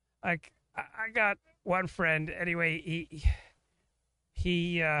 Like, I got one friend, anyway,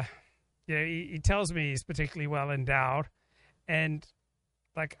 he tells me he's particularly well endowed, and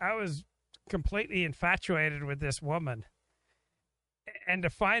like I was completely infatuated with this woman, and to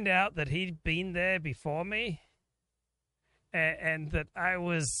find out that he'd been there before me, and that I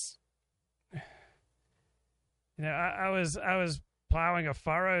was plowing a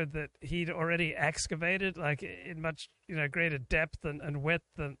furrow that he'd already excavated, like in much greater depth and width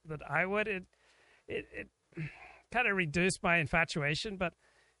than I would. It kind of reduced my infatuation, but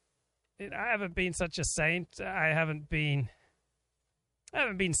I haven't been such a saint. I haven't been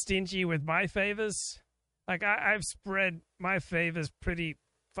stingy with my favors. Like I've spread my favors pretty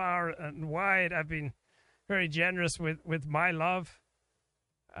far and wide. I've been very generous with my love.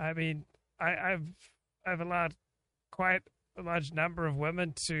 I mean, I've allowed quite a large number of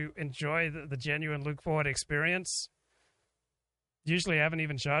women to enjoy the genuine Luke Ford experience. Usually I haven't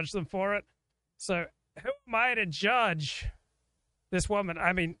even charged them for it. So who am I to judge this woman?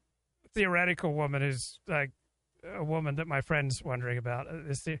 I mean, theoretical woman who's like a woman that my friend's wondering about.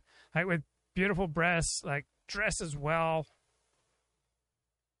 Like with beautiful breasts, like dresses well,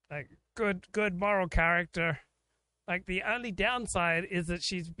 like good moral character. Like the only downside is that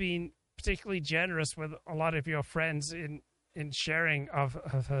she's been particularly generous with a lot of your friends in sharing of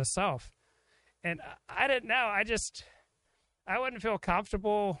herself. And I don't know. I wouldn't feel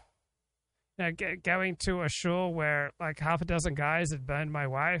comfortable going to a shul where like half a dozen guys had burned my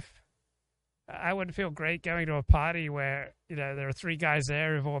wife. I wouldn't feel great going to a party where, there are 3 guys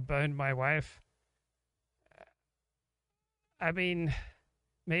there who've all burned my wife. I mean,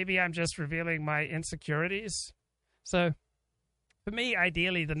 maybe I'm just revealing my insecurities. So for me,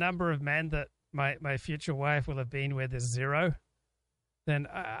 ideally, the number of men that my future wife will have been with is 0. Then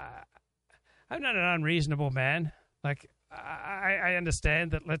I'm not an unreasonable man. Like, I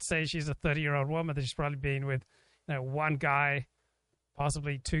understand that, let's say she's a 30-year-old woman that she's probably been with, 1 guy,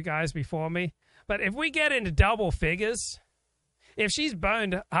 possibly 2 guys before me. But if we get into double figures, if she's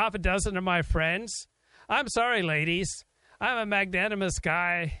boned half a dozen of my friends, I'm sorry, ladies. I'm a magnanimous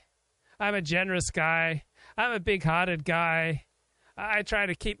guy. I'm a generous guy. I'm a big-hearted guy. I try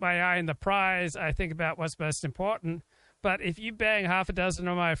to keep my eye on the prize. I think about what's most important. But if you bang half a dozen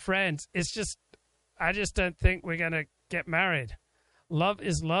of my friends, I just don't think we're going to get married. Love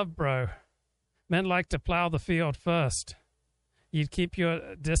is love, bro. Men like to plow the field first. You'd keep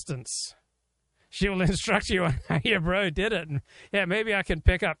your distance. She will instruct you on how your bro did it. And yeah, maybe I can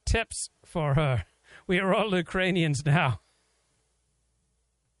pick up tips for her. We are all Ukrainians now.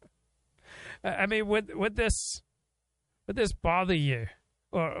 I mean, would this bother you?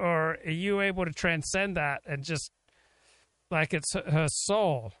 Or are you able to transcend that and just, like, it's her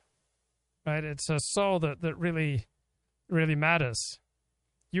soul, right? It's her soul that really, really matters.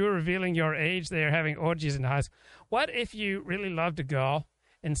 You were revealing your age. They are having orgies in high school. What if you really loved a girl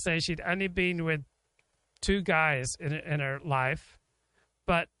and say she'd only been with 2 guys in her life,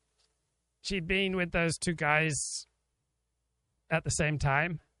 but she'd been with those 2 guys at the same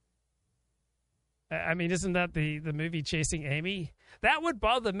time? I mean, isn't that the movie Chasing Amy? That would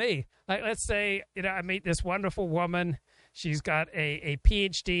bother me. Like, let's say, I meet this wonderful woman. She's got a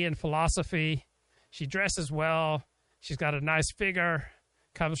PhD in philosophy. She dresses well. She's got a nice figure,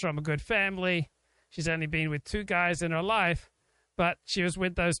 comes from a good family. She's only been with 2 guys in her life, but she was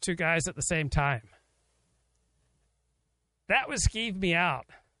with those 2 guys at the same time. That would skeeve me out.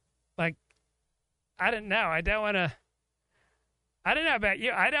 Like, I don't know. I don't know about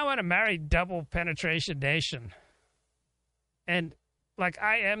you. I don't want to marry double penetration nation. And, like,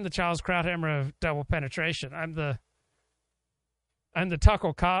 I am the Charles Krauthammer of double penetration. I'm the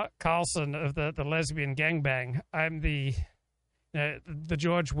Tucker Carlson of the lesbian gangbang. I'm the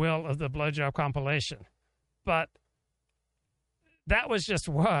George Will of the blowjob compilation. But that was just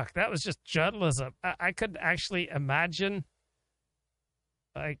work. That was just journalism. I couldn't actually imagine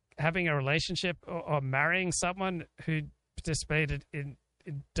like having a relationship or marrying someone who participated in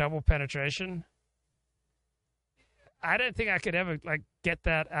double penetration. I don't think I could ever like get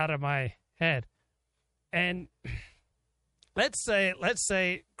that out of my head. And let's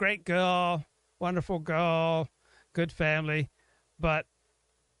say great girl, wonderful girl, good family, but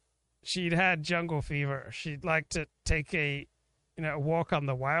she'd had jungle fever. She'd like to take a walk on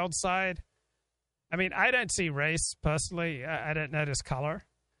the wild side. I mean, I don't see race personally. I don't notice color,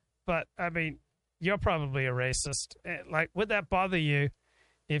 but I mean, you're probably a racist. Like, would that bother you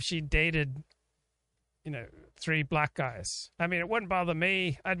if she dated, 3 black guys? I mean, it wouldn't bother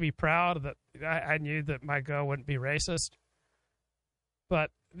me. I'd be proud that I knew that my girl wouldn't be racist.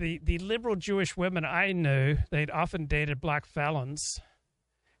 But the liberal Jewish women I knew, they'd often dated black felons,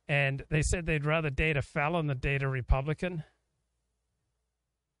 and they said they'd rather date a felon than date a Republican.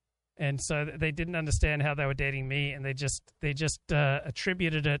 And so they didn't understand how they were dating me, and they just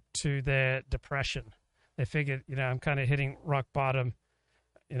attributed it to their depression. They figured, I'm kind of hitting rock bottom.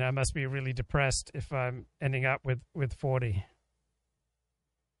 I must be really depressed if I'm ending up with 40.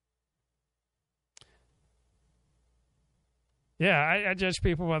 Yeah, I judge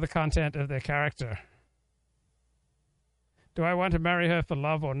people by the content of their character. Do I want to marry her for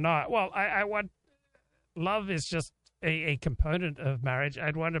love or not? Well, I want... Love is just a component of marriage.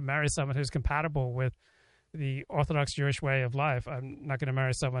 I'd want to marry someone who's compatible with the Orthodox Jewish way of life. I'm not going to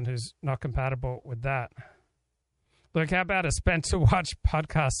marry someone who's not compatible with that. Look, how about a Spencer Watch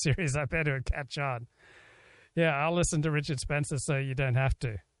podcast series? I bet it would catch on. Yeah, I'll listen to Richard Spencer so you don't have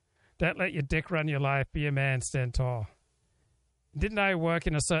to. Don't let your dick run your life. Be a man, stand tall. Didn't I work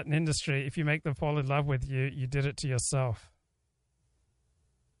in a certain industry? If you make them fall in love with you, you did it to yourself.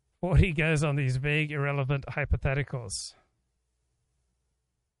 40 goes on these vague, irrelevant hypotheticals.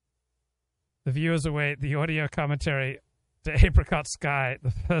 The viewers await the audio commentary to Apricot Sky,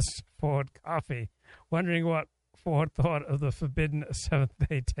 the first Ford coffee, wondering what Ford thought of the forbidden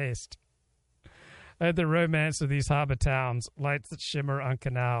Seventh-day taste. I had the romance of these harbor towns, lights that shimmer on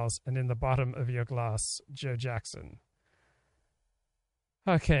canals, and in the bottom of your glass, Joe Jackson.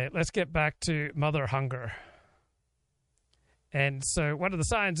 Okay, let's get back to mother hunger. And so one of the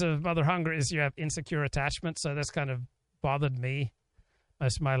signs of mother hunger is you have insecure attachment. So that's kind of bothered me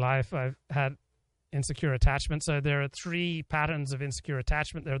most of my life. I've had insecure attachment. So there are 3 patterns of insecure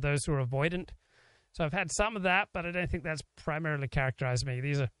attachment. There are those who are avoidant. So I've had some of that, but I don't think that's primarily characterized me.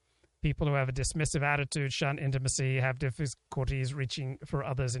 These are people who have a dismissive attitude, shun intimacy, have difficulties reaching for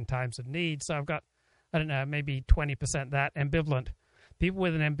others in times of need. So I've got, I don't know, maybe 20% that. Ambivalent. People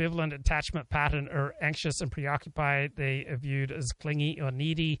with an ambivalent attachment pattern are anxious and preoccupied. They are viewed as clingy or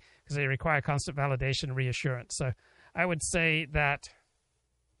needy because they require constant validation and reassurance. So I would say that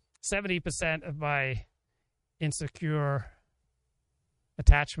 70% of my insecure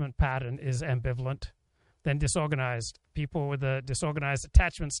attachment pattern is ambivalent. Then disorganized. People with a disorganized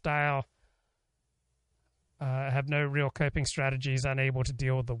attachment style have no real coping strategies, unable to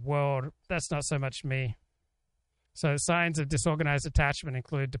deal with the world. That's not so much me. So signs of disorganized attachment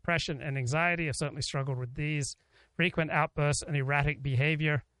include depression and anxiety. I've certainly struggled with these. Frequent outbursts and erratic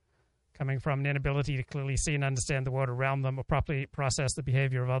behavior coming from an inability to clearly see and understand the world around them or properly process the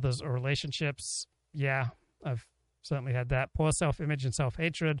behavior of others or relationships. Yeah, I've certainly had that. Poor self-image and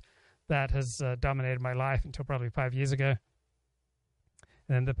self-hatred. That has dominated my life until probably 5 years ago.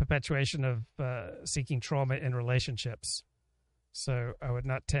 And then the perpetuation of seeking trauma in relationships. So I would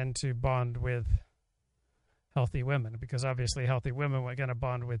not tend to bond with healthy women, because obviously healthy women were going to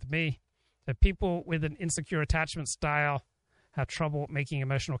bond with me. So people with an insecure attachment style have trouble making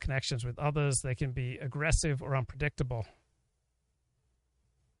emotional connections with others. They can be aggressive or unpredictable.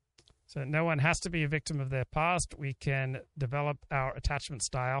 So no one has to be a victim of their past. We can develop our attachment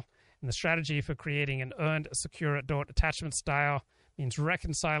style. And the strategy for creating an earned, secure adult attachment style means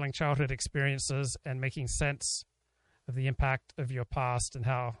reconciling childhood experiences and making sense of the impact of your past and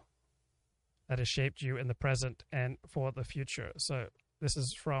how that has shaped you in the present and for the future. So this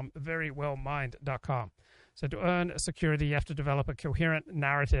is from verywellmind.com. So to earn security, you have to develop a coherent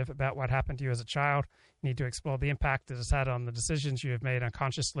narrative about what happened to you as a child. You need to explore the impact it has had on the decisions you have made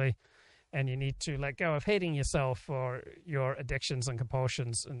unconsciously. And you need to let go of hating yourself for your addictions and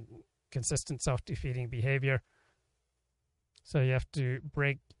compulsions and consistent self-defeating behavior. So you have to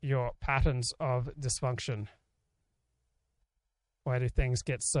break your patterns of dysfunction. Why do things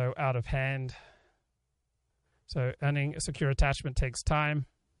get so out of hand? So earning a secure attachment takes time.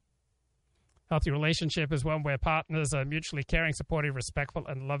 Healthy relationship is one where partners are mutually caring, supportive, respectful,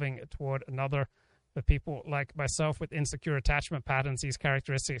 and loving toward another. For people like myself with insecure attachment patterns, these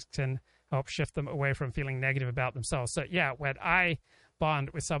characteristics can help shift them away from feeling negative about themselves. So yeah, when I bond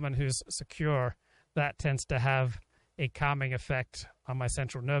with someone who's secure, that tends to have a calming effect on my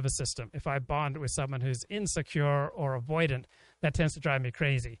central nervous system. If I bond with someone who's insecure or avoidant, that tends to drive me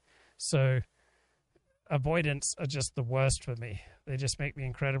crazy. So avoidants are just the worst for me. They just make me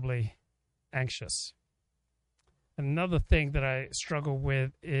incredibly anxious. Another thing that I struggle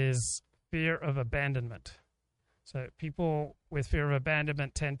with is fear of abandonment. So people with fear of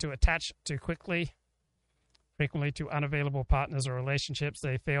abandonment tend to attach too quickly, frequently to unavailable partners or relationships.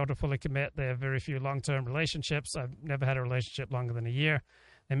 They fail to fully commit. They have very few long-term relationships. I've never had a relationship longer than a year.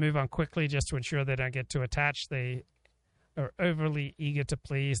 They move on quickly just to ensure they don't get too attached. They are overly eager to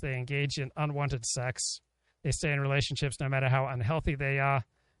please. They engage in unwanted sex. They stay in relationships no matter how unhealthy they are.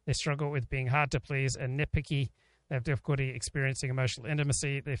 They struggle with being hard to please and nitpicky. They have difficulty experiencing emotional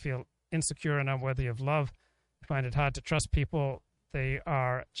intimacy. They feel insecure and unworthy of love. They find it hard to trust people. They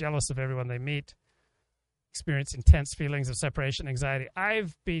are jealous of everyone they meet. Experience intense feelings of separation anxiety.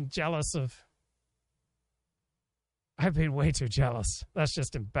 I've been way too jealous. That's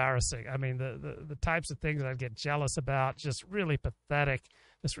just embarrassing. I mean, the types of things that I'd get jealous about, just really pathetic.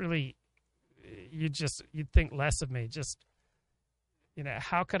 Just really, you'd think less of me. Just,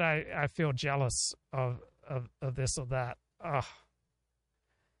 how could I feel jealous of this or that? Ugh.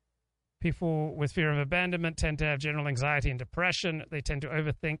 People with fear of abandonment tend to have general anxiety and depression. They tend to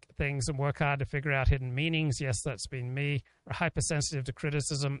overthink things and work hard to figure out hidden meanings. Yes, that's been me. Are hypersensitive to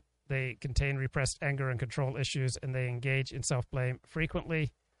criticism. They contain repressed anger and control issues, and they engage in self-blame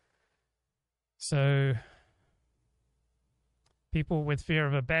frequently. So people with fear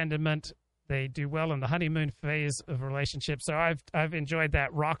of abandonment, they do well in the honeymoon phase of relationships. So I've enjoyed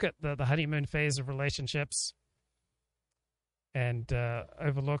that rocket, the honeymoon phase of relationships, and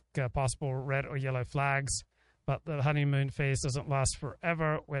overlook possible red or yellow flags. But the honeymoon phase doesn't last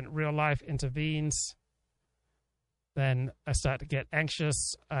forever. When real life intervenes, then I start to get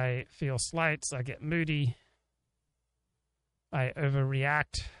anxious. I feel slights. I get moody. I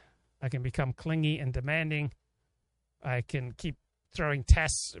overreact. I can become clingy and demanding. I can keep throwing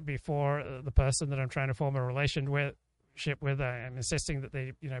tests before the person that I'm trying to form a relationship with. I'm insisting that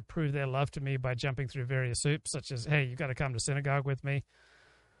they, prove their love to me by jumping through various hoops, such as, hey, you've got to come to synagogue with me.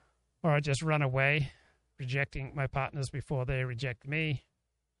 Or I just run away, rejecting my partners before they reject me.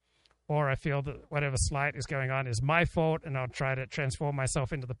 Or I feel that whatever slight is going on is my fault, and I'll try to transform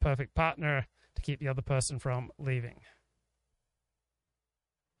myself into the perfect partner to keep the other person from leaving.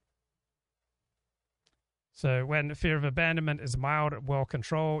 So when fear of abandonment is mild and well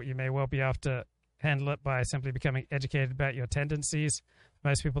controlled, you may well be able to handle it by simply becoming educated about your tendencies.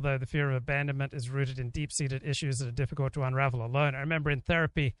 Most people, though, the fear of abandonment is rooted in deep-seated issues that are difficult to unravel alone. I remember in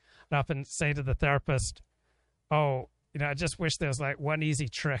therapy, I'd often say to the therapist, I just wish there was like one easy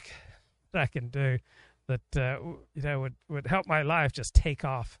trick that I can do that, would help my life just take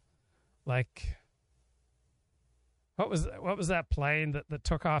off. Like, what was that plane that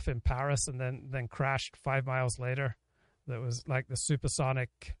took off in Paris and then crashed 5 miles later? That was like the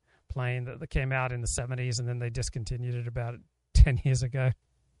supersonic plane that came out in the 70s, and then they discontinued it about 10 years ago.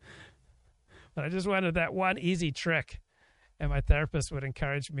 But I just wanted that one easy trick, and my therapist would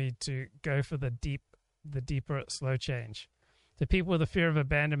encourage me to go for the deeper slow change. The people with a fear of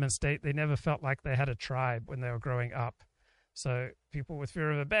abandonment state, they never felt like they had a tribe when they were growing up. So people with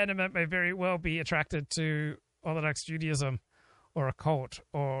fear of abandonment may very well be attracted to Orthodox Judaism or a cult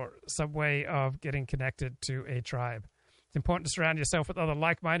or some way of getting connected to a tribe. It's important to surround yourself with other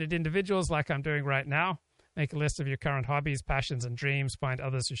like-minded individuals like I'm doing right now. Make a list of your current hobbies, passions, and dreams. Find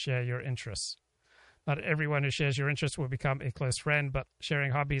others who share your interests. Not everyone who shares your interests will become a close friend, but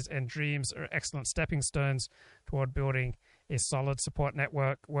sharing hobbies and dreams are excellent stepping stones toward building a solid support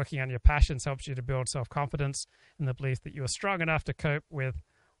network. Working on your passions helps you to build self-confidence and the belief that you are strong enough to cope with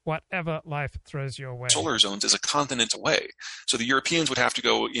whatever life throws your way. Solar zones is a continent away. So the Europeans would have to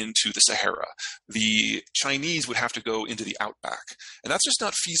go into the Sahara. The Chinese would have to go into the outback. And that's just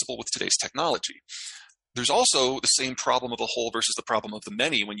not feasible with today's technology. There's also the same problem of the whole versus the problem of the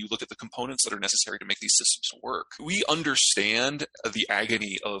many when you look at the components that are necessary to make these systems work. We understand the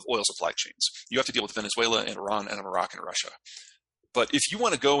agony of oil supply chains. You have to deal with Venezuela and Iran and Iraq and Russia. But if you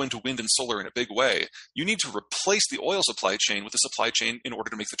want to go into wind and solar in a big way, you need to replace the oil supply chain with the supply chain in order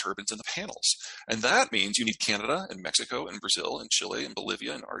to make the turbines and the panels. And that means you need Canada and Mexico and Brazil and Chile and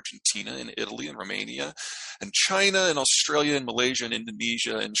Bolivia and Argentina and Italy and Romania and China and Australia and Malaysia and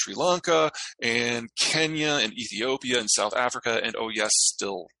Indonesia and Sri Lanka and Kenya and Ethiopia and South Africa and, oh yes,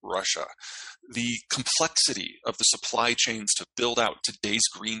 still Russia. The complexity of the supply chains to build out today's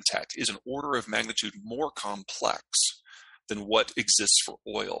green tech is an order of magnitude more complex than what exists for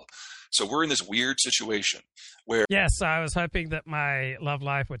oil. So we're in this weird situation where... Yes, I was hoping that my love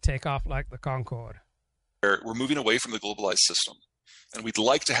life would take off like the Concorde. We're moving away from the globalized system. And we'd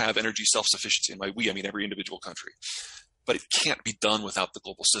like to have energy self-sufficiency. And by we, I mean every individual country. But it can't be done without the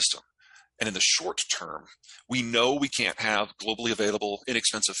global system. And in the short term, we know we can't have globally available,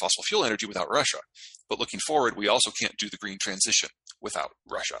 inexpensive fossil fuel energy without Russia. But looking forward, we also can't do the green transition without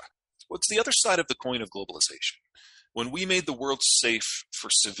Russia. What's the other side of the coin of globalization? When we made the world safe for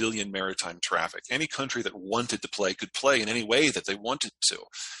civilian maritime traffic, any country that wanted to play could play in any way that they wanted to.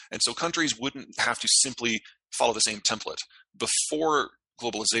 And so countries wouldn't have to simply follow the same template. Before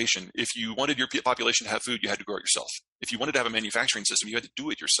globalization, if you wanted your population to have food, you had to grow it yourself. If you wanted to have a manufacturing system, you had to do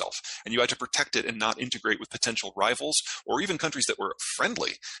it yourself. And you had to protect it and not integrate with potential rivals or even countries that were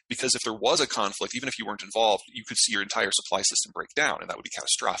friendly. Because if there was a conflict, even if you weren't involved, you could see your entire supply system break down, and that would be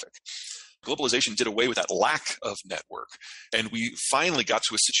catastrophic. Globalization did away with that lack of network, and we finally got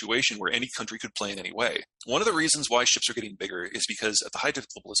to a situation where any country could play in any way. One of the reasons why ships are getting bigger is because at the height of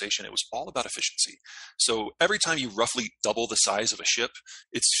globalization, it was all about efficiency. So every time you roughly double the size of a ship,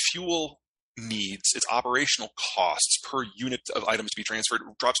 its fuel needs, its operational costs per unit of items to be transferred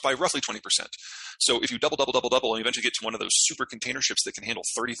drops by roughly 20%. So if you double, and you eventually get to one of those super container ships that can handle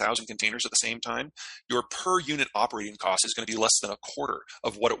 30,000 containers at the same time, your per unit operating cost is going to be less than a quarter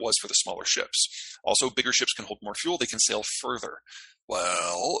of what it was for the smaller ships. Also, bigger ships can hold more fuel. They can sail further.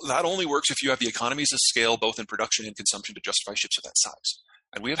 Well, that only works if you have the economies of scale, both in production and consumption, to justify ships of that size.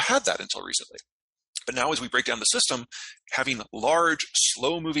 And we have had that until recently. But now as we break down the system, having large,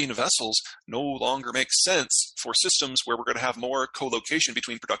 slow-moving vessels no longer makes sense for systems where we're going to have more co-location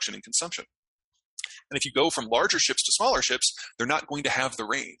between production and consumption. And if you go from larger ships to smaller ships, they're not going to have the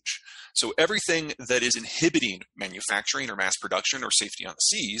range. So everything that is inhibiting manufacturing or mass production or safety on the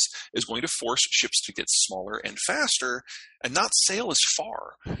seas is going to force ships to get smaller and faster and not sail as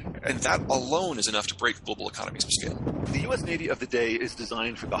far. And that alone is enough to break global economies of scale. The U.S. Navy of the day is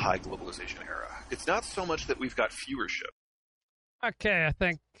designed for the high globalization era. It's not so much that we've got fewer ships. Okay, I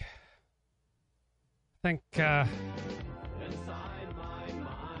think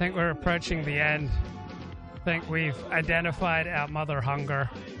we're approaching the end. I think we've identified our mother hunger,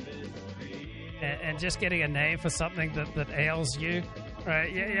 and just getting a name for something that ails you,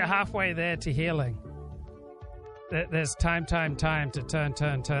 right? You're halfway there to healing. There's time to turn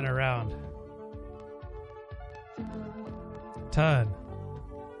around. Turn.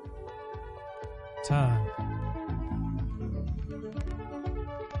 Turn around.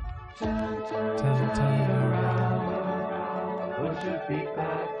 Put your feet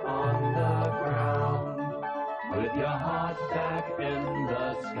back on the ground. With your heart back in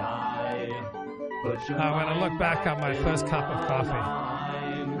the sky. When I look back on my first cup of coffee,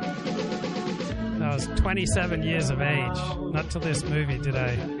 I was 27 years of age. Not till this movie did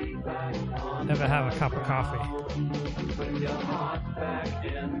I ever have a cup of coffee.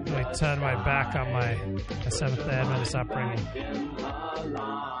 I turned my back on my Seventh-day Adventist upbringing.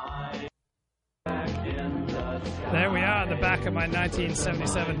 There we are, at the back of my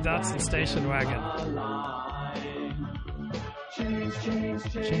 1977 Datsun station wagon. Change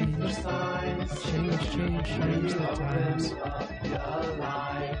the times. Change the times.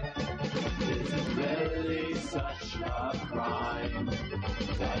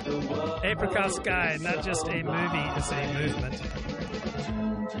 Apricot Sky, not just a movie, it's a movement.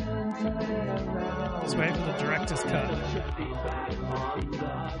 Let's wait for the director's cut.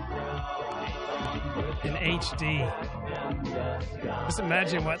 In HD. Just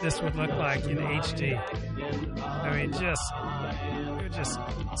imagine what this would look like in HD. I mean, it would just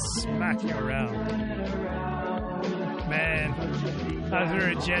smack you around. man. I was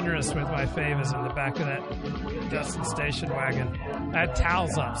very generous with my favors in the back of that Dustin station wagon. I had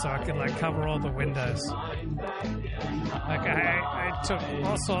towels up so I could, like, cover all the windows. Like, I took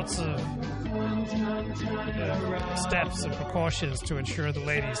all sorts of steps and precautions to ensure the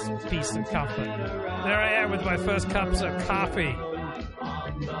ladies' peace and comfort. There I am with my first cups of coffee.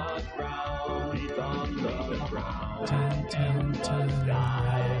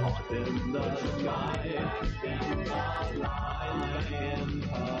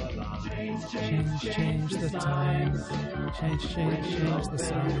 Change the times. Change the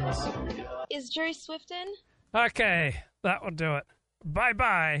signs. Is Jerry Swift in? Okay, that will do it.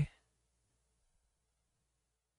 Bye-bye.